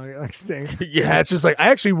Broncos stung, like sting. Your Yeah. hat's just like, I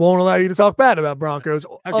actually won't allow you to talk bad about Broncos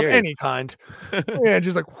of dare you. any kind. Yeah,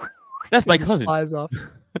 just like That's my it just cousin. flies off. You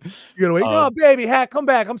gotta wait. No, baby, hat, come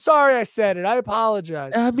back. I'm sorry I said it. I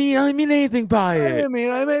apologize. I mean anything by it. I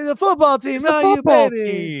mean the football team, It's not the you, football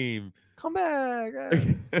baby. team. Come back.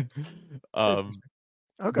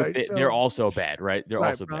 Okay, But so they're also bad, right? They're right,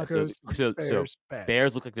 also Broncos, bad. So Bears, bad.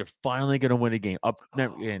 Bears look like they're finally going to win a game. Up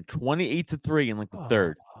in 28-3 in like the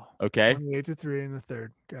third. Okay, 28-3 in the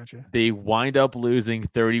third. Gotcha. they wind up losing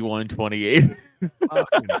 31-28.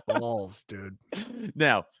 Fucking balls, dude.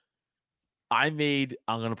 Now, I'm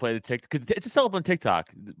gonna play the TikTok because it's a sell up on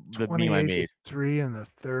TikTok. The meme I made. 3 in the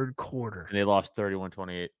third quarter. And they lost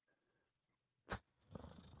 31-28.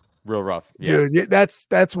 Real rough, yeah. Dude.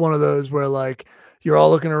 That's one of those where like you're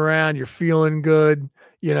all looking around, you're feeling good,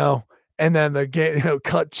 and then the game,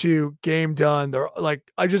 cut to game done. They're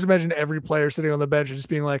like, I just imagine every player sitting on the bench and just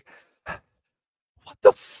being like, "What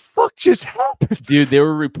the fuck just happened, Dude, there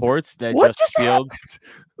were reports that What Justin just Fields,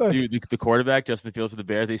 happened?" dude, the quarterback Justin Fields for the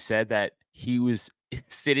Bears, they said that he was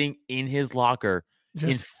sitting in his locker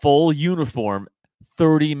in Just full uniform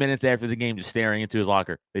 30 minutes after the game, just staring into his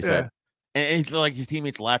locker. They said, and it's like his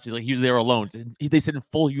teammates left. He's like, he was there alone. They said in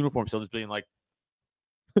full uniform, so just being like,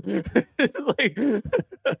 like,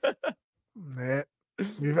 yeah.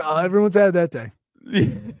 Everyone's had that day.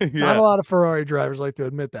 Not yeah. a lot of Ferrari drivers like to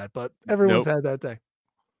admit that, but everyone's had that day.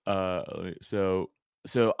 So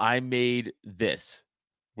I made this,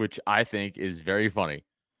 which I think is very funny.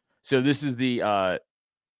 So this is the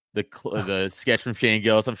sketch from Shane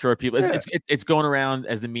Gillis. I'm sure people it's going around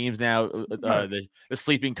as the memes now. The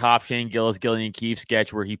sleeping cop Shane Gillis, Gillian Keefe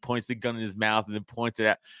sketch where he points the gun in his mouth and then points it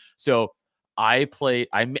at. So I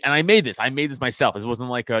made this. I made this myself. This wasn't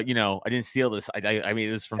like I didn't steal this. I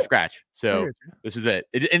made this from scratch. So this is it.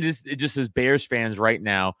 It just says Bears fans right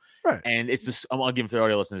now. Right. And it's just I'll give it to the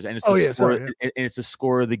audio listeners. And it's and it's the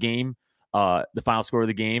score of the game. The final score of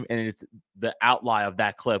the game, and it's the outline of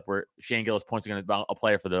that clip where Shane Gillis points a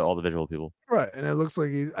player for all the visual people. Right, and it looks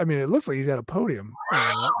like he's at a podium.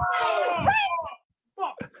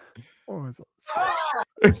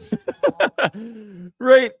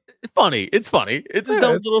 Right, funny. It's funny. It's a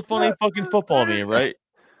dumb little funny fucking football meme, right?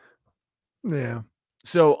 Yeah.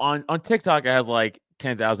 So on TikTok, it has like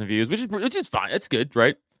 10,000 views, which is fine. It's good,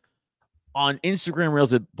 right? On Instagram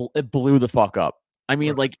Reels, it blew the fuck up. I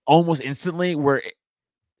mean, like almost instantly, where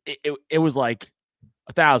it was like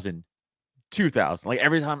 1,000, 2,000. Like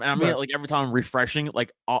every time, like every time I'm refreshing,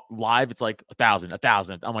 like live, it's like 1,000.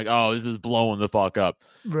 I'm like, oh, this is blowing the fuck up.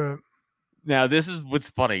 Right. Now, this is what's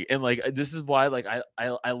funny, and like this is why, like I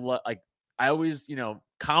always,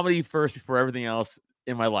 comedy first before everything else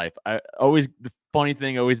in my life. The funny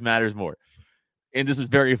thing always matters more, and this is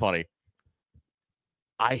very funny.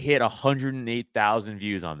 I hit 108,000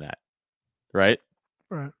 views on that, right?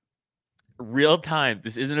 Right. Real time.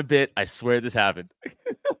 This isn't a bit. I swear this happened.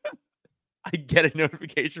 I get a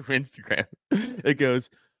notification from Instagram. It goes,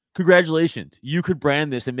 congratulations. You could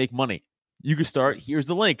brand this and make money. You could start. Here's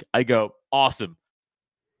the link. I go, awesome.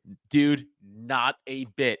 Dude, not a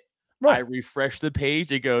bit. Right. I refresh the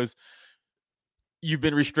page. It goes, you've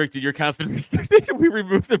been restricted. Your account's been restricted. We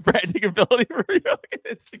removed the branding ability for you on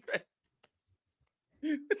Instagram.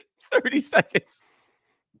 30 seconds.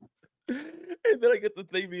 And then I get the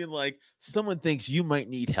thing being like, someone thinks you might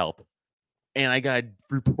need help. And I got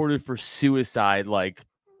reported for suicide, like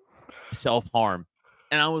self-harm.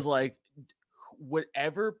 And I was like,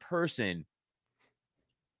 whatever person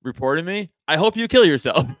reported me, I hope you kill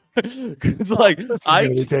yourself. It's like I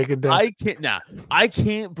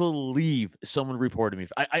can't believe someone reported me.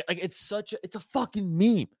 It's a fucking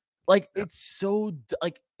meme. Like it's so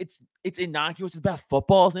like it's innocuous. It's about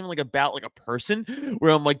football. It's not even like about like a person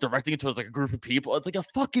where I'm like directing it towards like a group of people. It's like a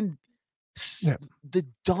fucking the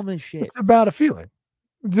dumbest shit. It's about a feeling.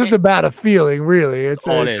 It's just about a feeling, really. It's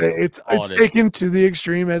taken to the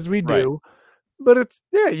extreme as we do. But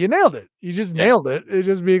you nailed it. You just nailed it. It's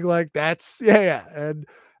just being like, that's and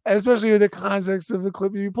especially in the context of the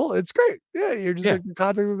clip you pull, it's great. Yeah, you're just like the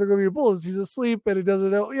context of the clip you pull is he's asleep and it doesn't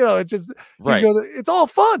know. It's just it's all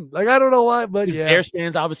fun. Like I don't know why, but Bears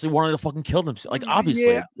fans obviously wanted to fucking kill themselves. Like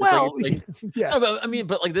obviously, yes. I mean,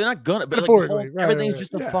 but like they're not gonna. But like, everything's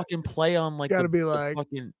just a fucking play on like. Gotta be like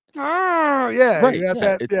fucking. You got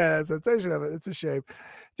that sensation of it. It's a shame,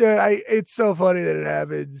 dude. It's so funny that it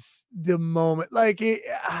happens the moment. Like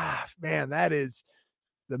man, that is.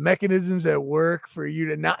 The mechanisms at work for you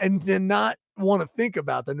to not want to think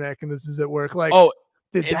about the mechanisms at work. Like,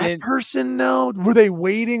 Did And that then- person know? Were they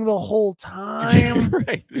waiting the whole time?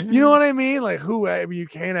 Right. You know what I mean? Like, I mean, you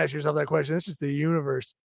can't ask yourself that question. It's just the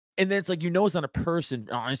universe. And then it's like, it's not a person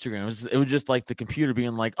on Instagram. It was just like the computer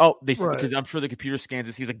being like, oh, they see, Right. because I'm sure the computer scans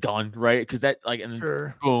it, sees a gun, right? Because that, like, and then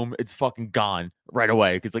Sure. boom, it's fucking gone right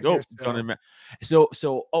away. Because like, I oh, guess gun so. in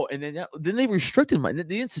so oh, and then they restricted they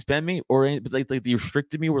didn't suspend me or anything, but like they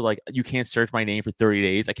restricted me where like you can't search my name for 30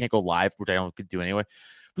 days. I can't go live, which I don't could do anyway.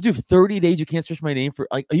 But dude, 30 days you can't search my name for,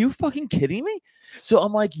 like, are you fucking kidding me? So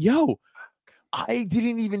I'm like, yo, I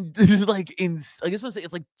didn't even this is like I guess what I'm saying,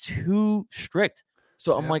 it's like too strict.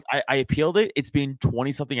 So I'm Yeah. like, I appealed it. It's been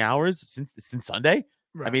 20 something hours since Sunday. I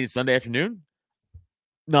Right. mean, it's Sunday afternoon.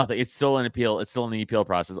 Nothing. It's still an appeal. It's still in the appeal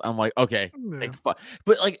process. I'm like, okay, Yeah. like, but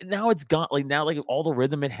like now it's gone. Like now, like all the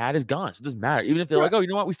rhythm it had is gone. So it doesn't matter. Even if they're like, oh, you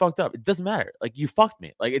know what, we fucked up. It doesn't matter. Like you fucked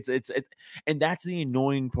me. Like it's, and that's the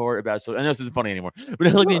annoying part about. So I know this isn't funny anymore, but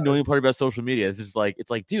it's like the annoying part about social media. It's just like, it's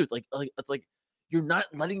like, dude, like it's like you're not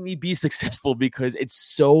letting me be successful because it's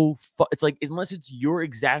so. It's like unless it's your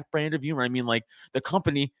exact brand of humor. I mean, like the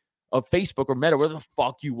company of Facebook or Meta, whatever the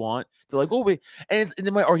fuck you want. They're like, oh wait, and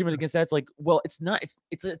then my argument against that's like, well, it's not.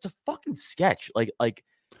 It's a fucking sketch. Like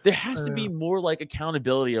there has to be more like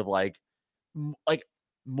accountability of like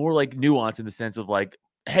more like nuance in the sense of like,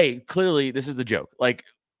 hey, clearly this is the joke. Like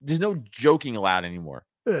there's no joking allowed anymore.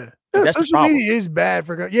 Yeah. Like, No, that's the social problem. media is bad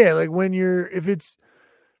for like when if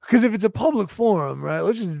it's a public forum, right?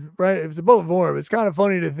 If it's a public forum, it's kind of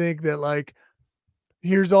funny to think that like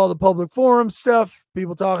here's all the public forum stuff,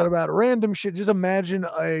 people talking about random shit. Just imagine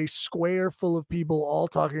a square full of people all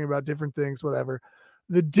talking about different things, whatever.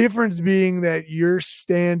 The difference being that you're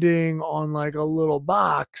standing on like a little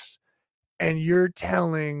box and you're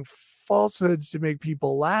telling falsehoods to make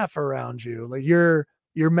people laugh around you. Like you're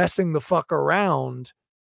messing the fuck around.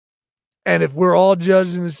 And if we're all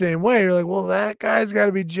judged in the same way, you're like, well, that guy's got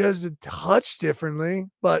to be judged a touch differently,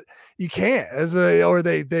 but you can't, or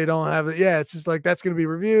they don't have it. Yeah, it's just like that's going to be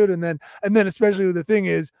reviewed, and then especially the thing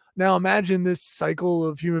is now imagine this cycle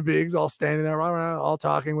of human beings all standing there, all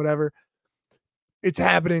talking, whatever. It's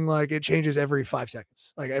happening like it changes every 5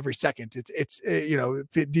 seconds, like every second.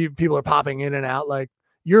 People are popping in and out. Like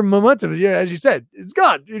your momentum, as you said, it's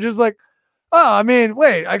gone. You're just like, oh, I mean,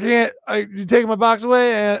 wait, I can't. You're taking my box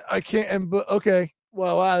away, and I can't. But okay,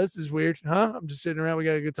 well, wow, this is weird, huh? I'm just sitting around. We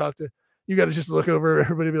gotta go talk to. You got to just look over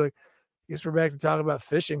everybody, and be like, I guess we're back to talking about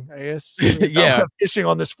fishing. I guess, Yeah. fishing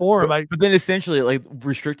on this forum. But then essentially, like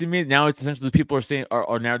restricting me now, it's essentially people are saying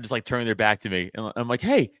are now just like turning their back to me, and I'm like,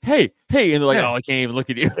 hey, and they're like, Yeah. oh, I can't even look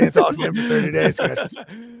at you. Can't talk to him for 30 days, guys.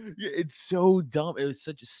 Yeah, it's so dumb. It was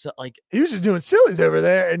such a like. He was just doing sillies over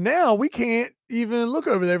there, and now we can't even look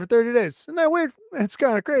over there for 30 days. Isn't that weird? It's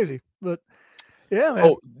kind of crazy, but yeah, man.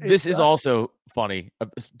 Oh, it this is sucks. also funny,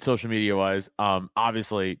 social media wise.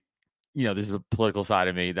 Obviously, this is a political side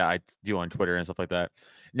of me that I do on Twitter and stuff like that.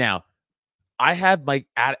 Now, I have like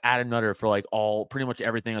Adam Nutter for like pretty much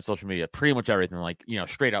everything on social media, pretty much everything, like,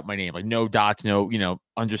 straight up my name, like no dots, no,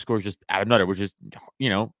 underscores, just Adam Nutter, which is,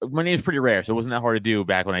 my name is pretty rare. So it wasn't that hard to do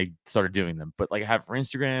back when I started doing them. But like I have for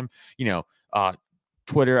Instagram,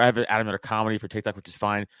 Twitter, I have an Adam Nutter comedy for TikTok, which is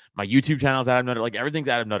fine. My YouTube channel is Adam Nutter, like everything's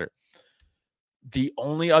Adam Nutter. The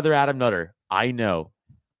only other Adam Nutter I know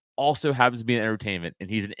also happens to be in entertainment, and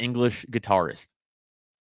he's an English guitarist,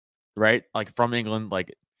 right? Like from England,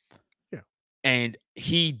 like. And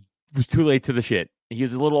he was too late to the shit. He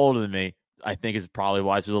was a little older than me. I think is probably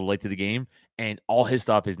why he's a little late to the game. And all his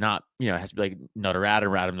stuff is not, it has to be like Nutter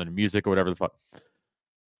Adam, Nutter Music, or whatever the fuck.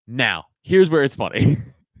 Now, here's where it's funny.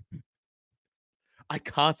 I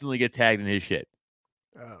constantly get tagged in his shit.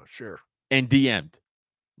 Oh, sure. And DM'd.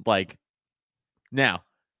 Like, now,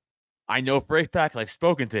 I know for a fact I've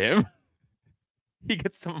spoken to him. He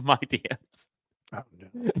gets some of my DMs. Oh,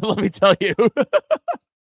 no. Let me tell you.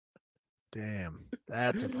 Damn,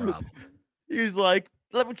 that's a problem. He's like,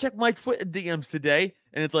 let me check my Twitter DMs today.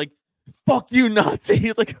 And it's like, fuck you, Nazi.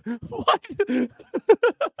 He's like, what? And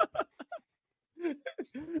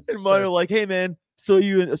mine are like, hey, man, so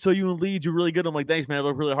you in Leeds, you're really good. I'm like, thanks, man. I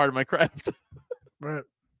work really hard at my craft. Right.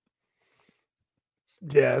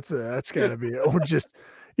 Yeah, that's gotta be, or just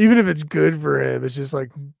even if it's good for him, it's just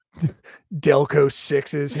like Delco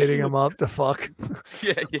 6s hitting him up to fuck.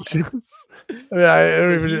 Yeah. I mean, I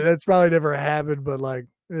don't even. That's probably never happened, but like,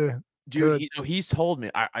 yeah, dude, he's told me.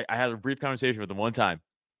 I had a brief conversation with him one time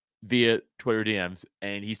via Twitter DMs,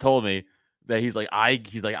 and he's told me that he's like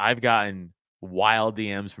I've gotten wild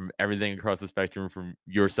DMs from everything across the spectrum from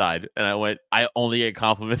your side, and I went, I only get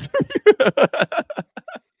compliments from you.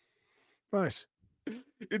 Nice.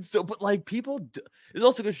 It's so, but like people, it's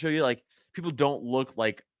also going to show you like people don't look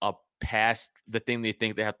like a past the thing they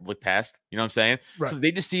think they have to look past. You know what I'm saying? Right. So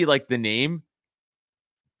they just see like the name.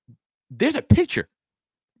 There's a picture.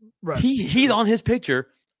 Right. He's on his picture.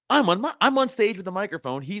 I'm on stage with the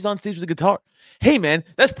microphone. He's on stage with the guitar. Hey man,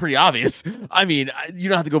 that's pretty obvious. I mean, you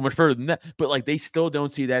don't have to go much further than that. But like, they still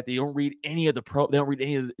don't see that. They don't read any of the They don't read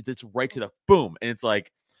any of it's right to the boom. And it's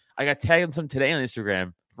like, I got tagged on something today on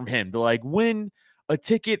Instagram from him. They're like, win a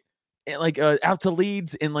ticket and like out to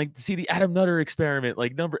Leeds and like to see the Adam Nutter experiment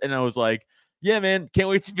like number. And I was like, yeah, man, can't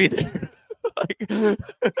wait to be there. I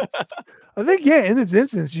think in this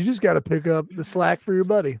instance, you just got to pick up the slack for your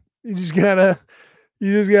buddy. You just gotta,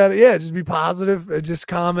 just be positive and just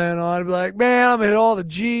comment on it. Be like, man, I'm in all the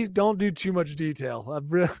G's. Don't do too much detail.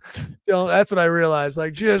 Don't. That's what I realized.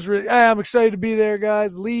 Like, just really, hey, I'm excited to be there,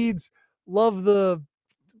 guys. Leeds, love the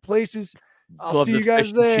places. I'll see you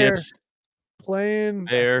guys there. Playing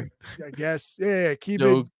there. I guess. Yeah. Keep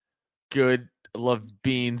so it good. I love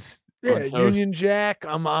beans. Yeah, Union Jack.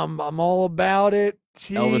 I'm all about it.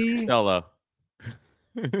 Elvis Costello.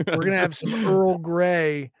 We're gonna have some Earl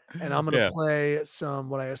Grey, and I'm gonna play some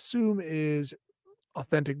what I assume is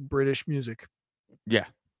authentic British music. Yeah.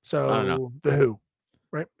 So I don't know. The Who,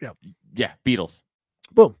 right? Yeah. Yeah. Beatles.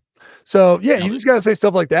 Boom. So you just gotta say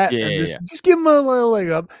stuff like that. Yeah, and just give him a little leg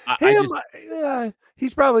up.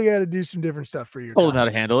 He's probably got to do some different stuff for you. Told him how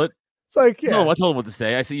to handle it. It's like, I told him what to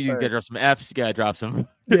say. I said, you gotta drop some F's, you gotta drop some.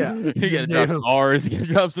 Yeah. You gotta drop some R's, you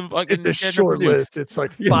gotta drop some fucking. It's a short list. It's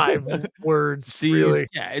like 5 words. C's. Really.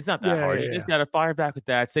 Yeah, it's not that hard. You just gotta fire back with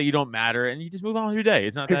that, say you don't matter, and you just move on with your day.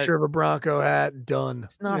 It's not picture of a Bronco hat, done.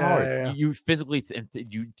 It's not hard. Yeah. You physically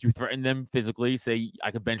you threaten them physically, say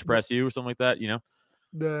I could bench press you or something like that, you know?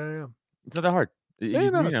 Yeah. It's not that hard.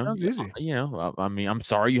 It sounds easy. You know, I mean, I'm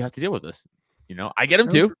sorry you have to deal with this. You know, I get them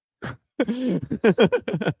too.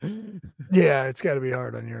 Yeah, it's got to be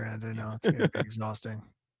hard on your end. I know it's going to be exhausting.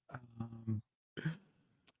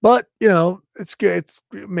 But, it's good. It's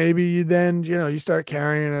maybe then, you start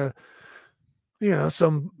carrying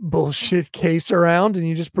some bullshit case around and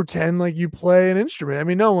you just pretend like you play an instrument. I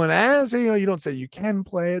mean, no one asks, you don't say you can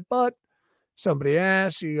play it, but somebody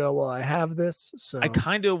asks, you go, well, I have this. So I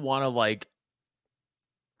kind of want to like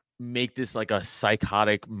make this like a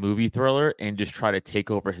psychotic movie thriller and just try to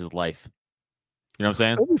take over his life. You know what I'm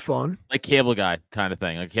saying? That'd be fun. Like Cable Guy kind of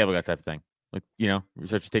thing. Like Cable Guy type of thing. Like,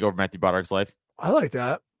 research to take over Matthew Broderick's life. I like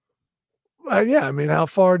that. Yeah, I mean, how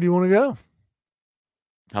far do you want to go?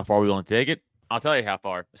 How far we want to take it? I'll tell you how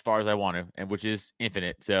far as I want to, and which is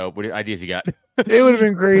infinite. So what ideas you got? It would have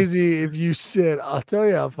been crazy if you said, I'll tell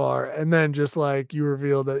you how far, and then just like you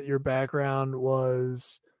revealed that your background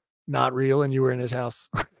was not real and you were in his house.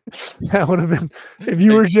 That would have been if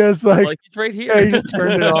you were just like he's right here. Yeah, you just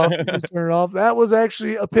turned it off. That was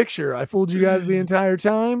actually a picture. I fooled you guys the entire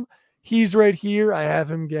time. He's right here. I have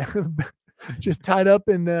him just tied up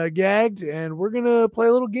and gagged, and we're gonna play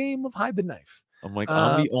a little game of hide the knife. I'm like,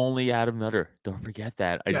 I'm the only Adam Nutter. Don't forget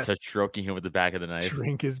that. I just start stroking him with the back of the knife.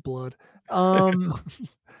 Drink his blood. So,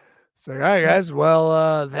 all right, guys.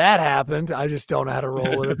 Well, that happened. I just don't know how to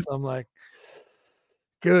roll with it. So I'm like,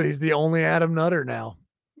 good. He's the only Adam Nutter now.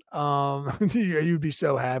 You'd be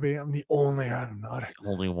so happy. I'm the only Adam Nutter.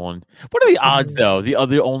 Only one. What are the odds, though? The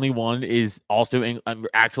other only one is also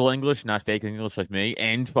actual English, not fake English like me,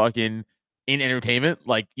 and fucking in entertainment.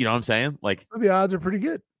 Like, you know what I'm saying? Like, the odds are pretty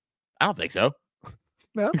good. I don't think so.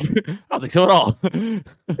 No, I don't think so at all.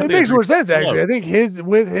 It makes more sense, actually. I think he's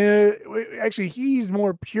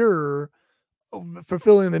more pure,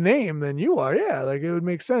 fulfilling the name than you are. Yeah, like it would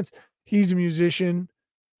make sense. He's a musician.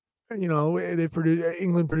 They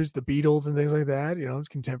England produced the Beatles and things like that. It's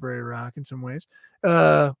contemporary rock in some ways.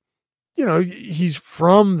 He's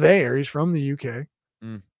from there. He's from the UK.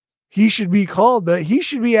 Mm. He should be called he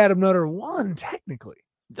should be Adam Nutter 1, technically.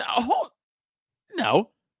 No.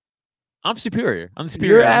 I'm superior. I'm the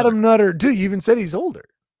superior. You're Adam Nutter. Dude, you even said he's older.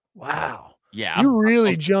 Wow. Yeah. You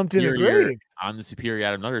really jumped in a grave. I'm the superior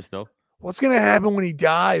Adam Nutter still. What's going to happen when he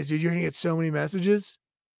dies, dude? You're going to get so many messages.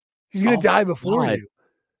 He's going to die before you.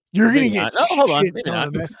 You're going to get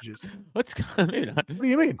messages. Maybe not. What do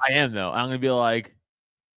you mean? I am, though. I'm going to be like,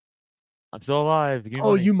 I'm still alive.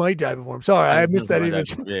 You might die before him. Sorry, I missed that even.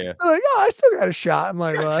 Yeah. Like, I still got a shot. I'm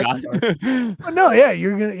like, well, that's but no, yeah,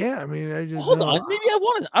 you're gonna. Yeah, I mean, I just hold on. Maybe I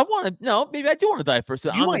want to. No, maybe I do want to die first.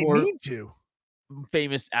 You might need to.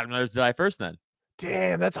 Famous Adam Nutter to die first, then.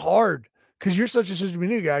 Damn, that's hard because you're such a social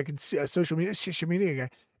media guy. I could see a social media guy.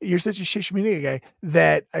 You're such a social media guy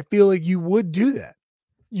that I feel like you would do that.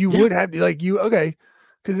 You would have okay,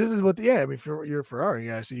 because this is what I mean, you're a Ferrari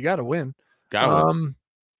guy, so you got to win.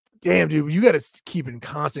 Damn, dude, you got to keep in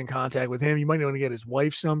constant contact with him. You might want to get his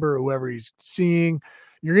wife's number or whoever he's seeing.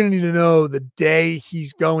 You're going to need to know the day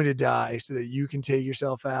he's going to die so that you can take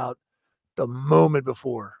yourself out the moment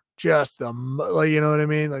before. Just like, you know what I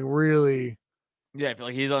mean? Like, really. Yeah, I feel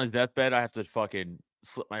like he's on his deathbed. I have to fucking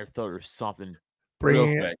slit my throat or something.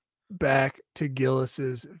 Bringing it back to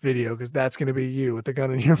Gillis's video, because that's going to be you with the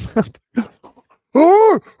gun in your mouth.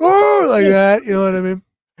 Like that. You know what I mean?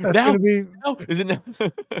 That's going to be. No, is it now?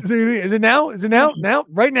 Is it now? Is it now? Now?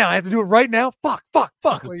 Right now. I have to do it right now. Fuck.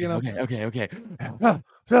 Like, you know. Okay.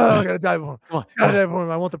 I gotta die before him. Gotta die before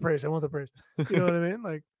him. I want the praise. You know what I mean?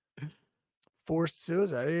 Like, forced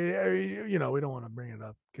suicide. You know, we don't want to bring it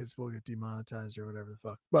up because we'll get demonetized or whatever the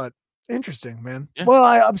fuck. But interesting, man. Yeah. Well,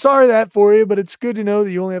 I'm sorry that for you, but it's good to know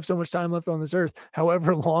that you only have so much time left on this earth,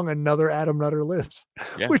 however long another Adam Nutter lives,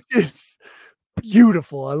 which is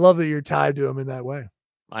beautiful. I love that you're tied to him in that way.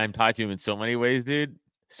 I'm tied to him in so many ways, dude.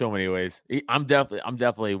 So many ways. I'm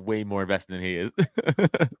definitely way more invested than he is.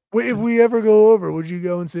 Wait, if we ever go over, would you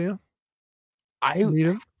go and see him? I meet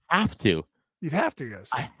him. Have to. You'd have to go.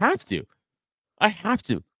 I have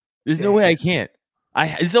to. There's no way I can't.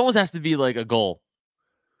 This almost has to be like a goal.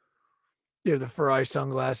 Yeah, the Ferrari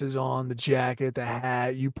sunglasses on, the jacket, the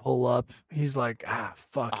hat. You pull up. He's like,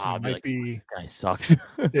 fuck. He might be. Guy sucks.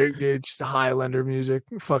 It's just Highlander music.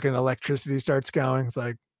 Fucking electricity starts going. It's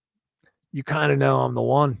like, you kind of know I'm the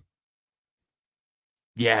one.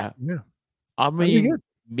 Yeah. I mean,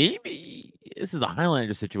 maybe this is a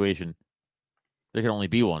Highlander situation. There can only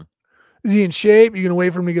be one. Is he in shape? You gonna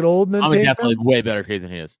wait for him to get old and then I'm definitely way better shape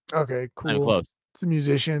than he is. Okay, cool. I'm close. It's a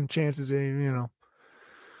musician. Chances, you know.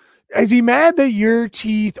 Is he mad that your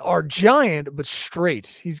teeth are giant but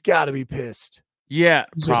straight? He's got to be pissed. Yeah,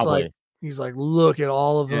 he's probably. He's like, look at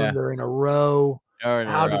all of them. They're in a row.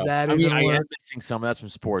 How does that even work? I am missing some of that's from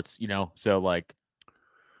sports, you know. So like,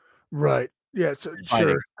 right. Yeah, so,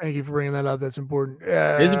 sure. Thank you for bringing that up. That's important.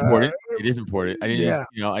 It is important. I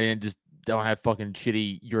didn't don't have fucking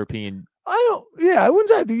shitty European. I wouldn't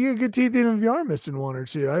say I think you have good teeth even if you are missing one or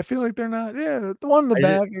two. I feel like they're not. Yeah, the one in the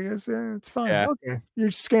back, I guess. Yeah, it's fine. Yeah. Okay.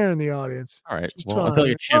 You're scaring the audience. All right. Well, I feel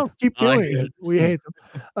like a chimp. Keep doing it. We hate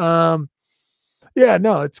them. Yeah,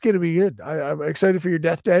 no, it's gonna be good. I'm excited for your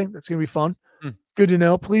death day. That's gonna be fun. Good to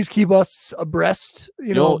know. Please keep us abreast.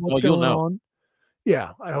 You'll know. On.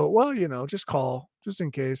 Yeah, I hope. Well, just call just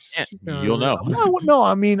in case. Yeah, you'll know. No,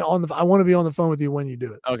 I mean I want to be on the phone with you when you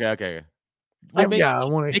do it. Okay. I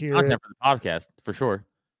want to hear content for the podcast for sure.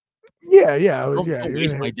 Yeah. Don't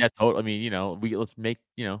waste my death total. I mean, let's make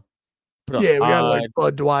put up. Yeah, we got like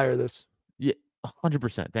Bud Dwyer this. Yeah,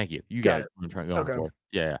 100%. Thank you. You got it. I'm trying to go for.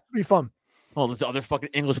 Yeah. It'll be fun. Oh, this other fucking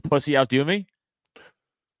English pussy outdo me?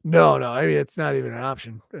 No. I mean, it's not even an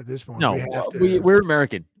option at this point. No, we're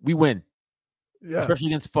American. We win. Yeah. Especially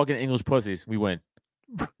against fucking English pussies. We win.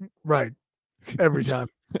 Right. Every time.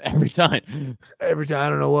 Every time. I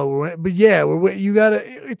don't know what we're winning. But yeah,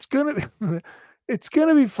 it's gonna be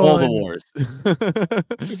fun. All the wars.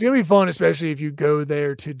 It's gonna be fun, especially if you go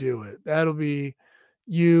there to do it. That'll be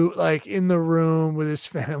you like in the room with his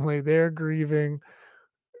family. They're grieving.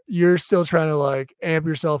 You're still trying to like amp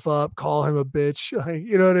yourself up, call him a bitch. Like,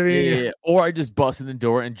 you know what I mean? Yeah. Or I just bust in the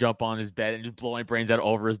door and jump on his bed and just blow my brains out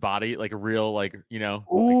all over his body. Like a real,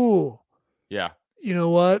 Ooh. Yeah. You know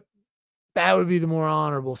what? That would be the more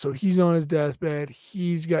honorable. So he's on his deathbed.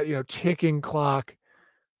 He's got, ticking clock.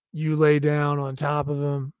 You lay down on top of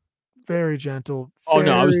him. Very gentle. Oh,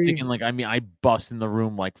 no. I was thinking I bust in the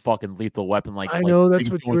room like fucking Lethal Weapon. I know that's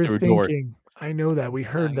what you were thinking. I know that. We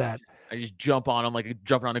heard that. I just jump on him like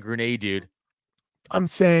jumping on a grenade, dude. I'm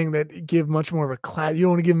saying that give much more of a class. You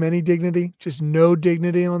don't want to give him any dignity? Just no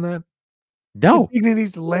dignity on that? No. The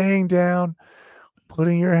dignity's laying down,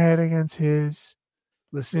 putting your head against his,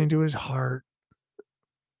 listening to his heart.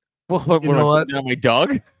 Well, you know what? My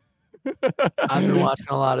dog? I've been watching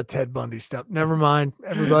a lot of Ted Bundy stuff. Never mind.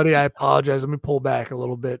 Everybody, I apologize. Let me pull back a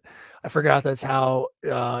little bit. I forgot that's how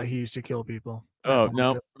he used to kill people. Oh,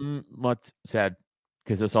 no. What's sad?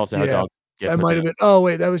 Because that's also how dogs get. That might have been. Oh,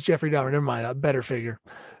 wait. That was Jeffrey Dahmer. Never mind. A better figure.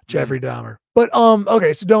 Jeffrey Dahmer. But,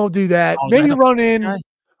 okay. So don't do that. Maybe run in.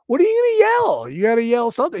 What are you going to yell? You got to yell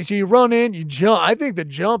something. So you run in, you jump. I think the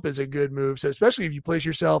jump is a good move. So especially if you place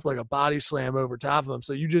yourself like a body slam over top of them.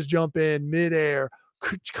 So you just jump in midair,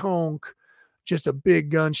 just a big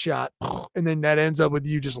gunshot. And then that ends up with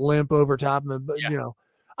you just limp over top of them. But,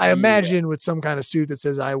 I imagine with some kind of suit that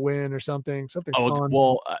says I win or something fun.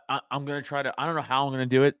 Well, I'm going to try to, I don't know how I'm going to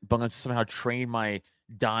do it, but I'm going to somehow train my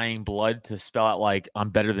dying blood to spell out like I'm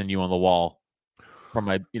better than you on the wall from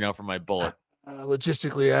my bullet.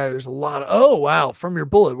 Logistically, there's a lot of, from your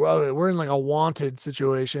bullet. We're in like a wanted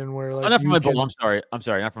situation where like. Not from my bullet. I'm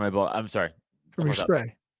sorry. Not from my bullet. I'm sorry. From your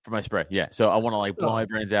spray. For my spray, yeah. So I want to like blow my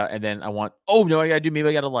brains out, and then I want. Oh no, I gotta do. Maybe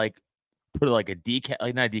I gotta like put like a decal,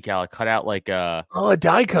 like not a decal. Like cut out like a. Oh, a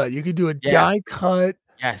die cut. You could do a die cut.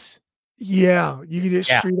 Yes. Yeah, you could just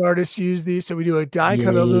street artists use these. So we do a die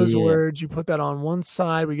cut of those words. You put that on one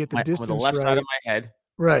side. We get the distance on the left right. side of my head.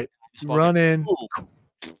 Right. You run in.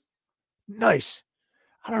 Nice.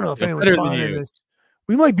 I don't know if anyone's finding this.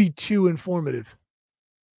 We might be too informative.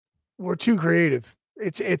 We're too creative.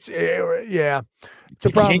 It's yeah. It's a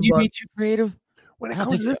problem. Can you be too creative when it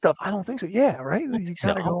comes to this stuff? I don't think so. Yeah, right. You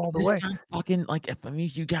gotta go all the way. Fucking like, I mean,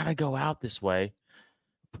 you gotta go out this way.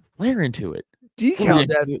 Flare into it. Decal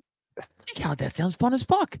death. Decal death sounds fun as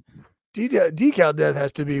fuck. Decal death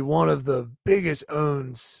has to be one of the biggest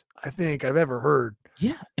owns I think I've ever heard.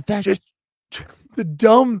 Yeah, in fact, just the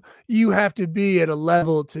dumb you have to be at a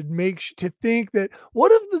level to think that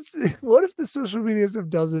what if the social media stuff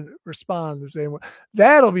doesn't respond the same way?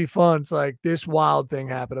 That'll be fun. It's like this wild thing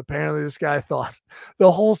happened. Apparently this guy thought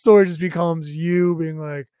the whole story just becomes you being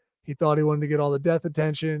like, he thought he wanted to get all the death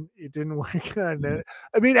attention. It didn't work. I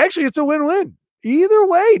mean, actually it's a win-win. Either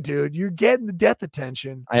way, dude, you're getting the death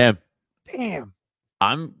attention. I am. Damn.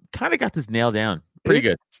 I'm kind of got this nailed down. Pretty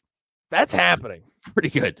good. That's happening. Pretty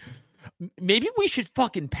good. Maybe we should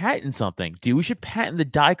fucking patent something, dude. We should patent the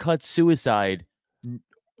die cut suicide.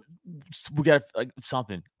 We got like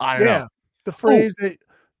something. I don't know. The phrase that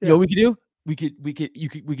you know we could do. We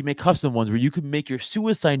could make custom ones where you could make your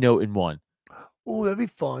suicide note in one. Oh, that'd be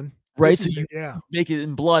fun. Right? So you make it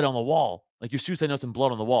in blood on the wall, like your suicide note's in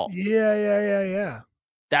blood on the wall. Yeah.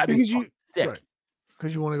 That'd be sick. Right.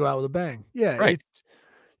 Because you want to go out with a bang. Yeah, right.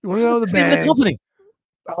 You want to go out with a bang. The company.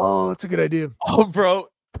 Oh, it's a good idea. Oh, bro.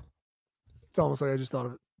 It's almost like I just thought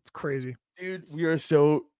of it. It's crazy. Dude, we are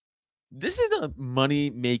so... This is a money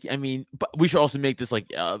make. I mean, but we should also make this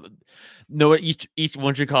like know what each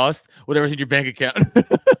one should cost, whatever's in your bank account.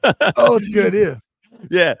 Oh, it's a good idea.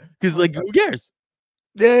 Yeah, because like who cares?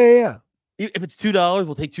 Yeah. If it's $2,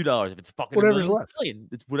 we'll take $2. If it's fucking whatever's left,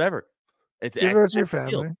 it's whatever. It's give us your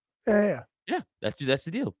family. Yeah. That's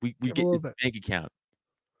the deal. We get this bank account.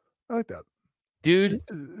 I like that. Dude,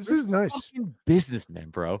 this is nice. Businessmen,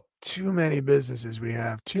 bro. Too many businesses we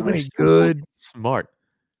have. Too many good, smart.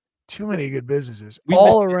 Too many good businesses.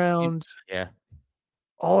 All around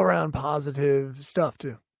positive stuff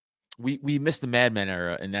too. We missed the Mad Men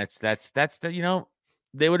era, and that's the, you know,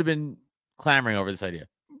 they would have been clamoring over this idea.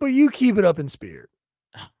 But you keep it up in spirit.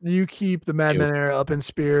 You keep the Mad Men era up in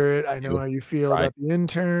spirit. I know how you feel about the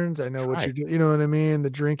interns. I know what you do. You know what I mean? The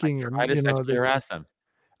drinking. I just harass them.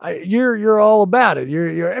 You're all about it.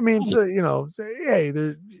 You're. I mean, so you know, hey,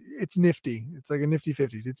 it's nifty. It's like a nifty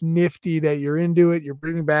 50s. It's nifty that you're into it. You're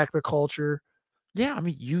bringing back the culture. Yeah, I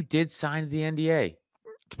mean, you did sign the NDA.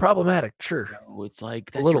 It's problematic, sure. So it's like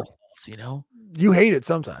that's a little, you know. You hate it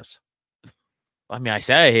sometimes. I mean, I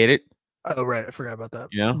said I hate it. Oh, right. I forgot about that.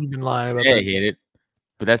 You know, you've been lying about that. I hate it,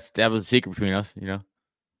 but that was a secret between us. You know.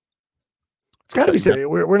 It's got to be said.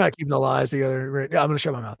 We're not keeping the lies together. Right? Yeah, I'm going to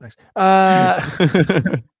shut my mouth. Thanks.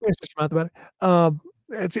 Shut your mouth about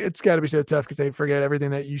it. It's got to be so tough because they forget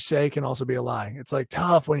everything that you say can also be a lie. It's like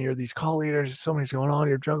tough when you're these call leaders. So much going on.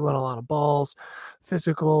 You're juggling a lot of balls,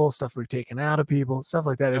 physical stuff we've taken out of people, stuff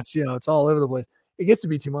like that. It's it's all over the place. It gets to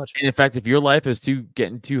be too much. And in fact, if your life is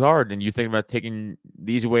getting too hard and you think about taking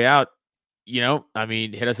these way out, you know, I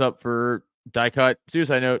mean, hit us up for die cut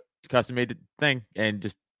suicide note, custom made thing, and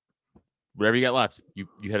just whatever you got left, you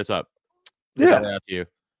hit us up. We'll send it out to you.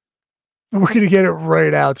 We're gonna get it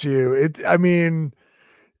right out to you. We're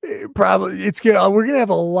gonna have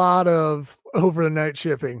a lot of overnight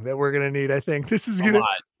shipping that we're gonna need. I think this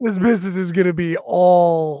business is gonna be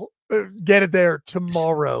all get it there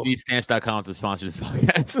tomorrow. Stamps.com to sponsor this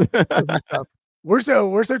podcast. We're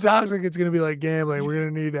so toxic. It's gonna be like gambling. We're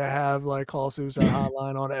gonna need to have like call suicide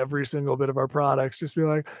hotline on every single bit of our products. Just be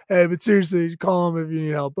like, hey, but seriously, call them if you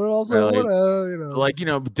need help. But also,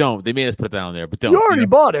 but don't. They made us put that on there, but don't. You already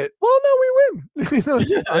bought it. Well, no, we win.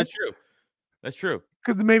 That's true. That's true.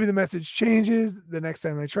 Because maybe the message changes the next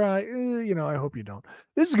time they try. I hope you don't.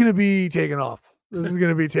 This is gonna be taken off. This is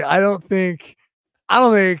gonna be. I don't think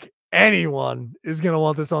anyone is going to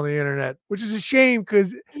want this on the internet, which is a shame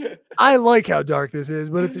because I like how dark this is,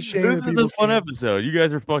 but it's a shame. This is a fun episode. You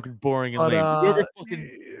guys are fucking boring and lame.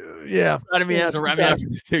 Yeah. I mean, have to wrap me up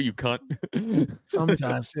this too, you cunt.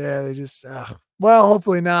 Sometimes, yeah, they just, well,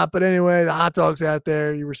 hopefully not. But anyway, the hot dogs out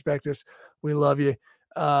there, you respect us. We love you.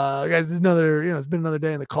 Guys, this is another, it's been another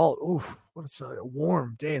day in the cult. Oof, what a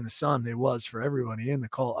warm day in the sun it was for everybody in the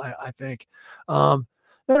cult, I think.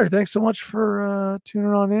 Nutter, thanks so much for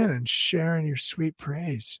tuning on in and sharing your sweet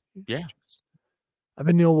praise. Yeah. I've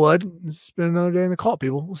been Neil Wood. It's been another day in the cult,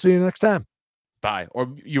 people. We'll see you next time. Bye.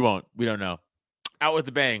 Or you won't. We don't know. Out with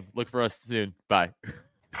the bang. Look for us soon. Bye.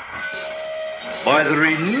 By the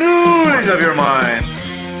renewing of your mind.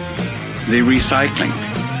 The recycling.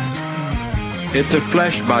 It's a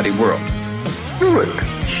flesh body world. Do it.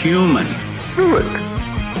 Human. Do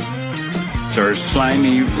it. Sir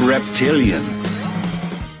slimy reptilian.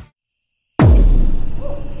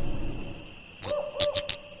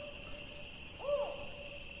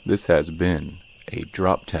 This has been a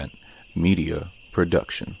Drop Tent Media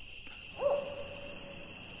Production.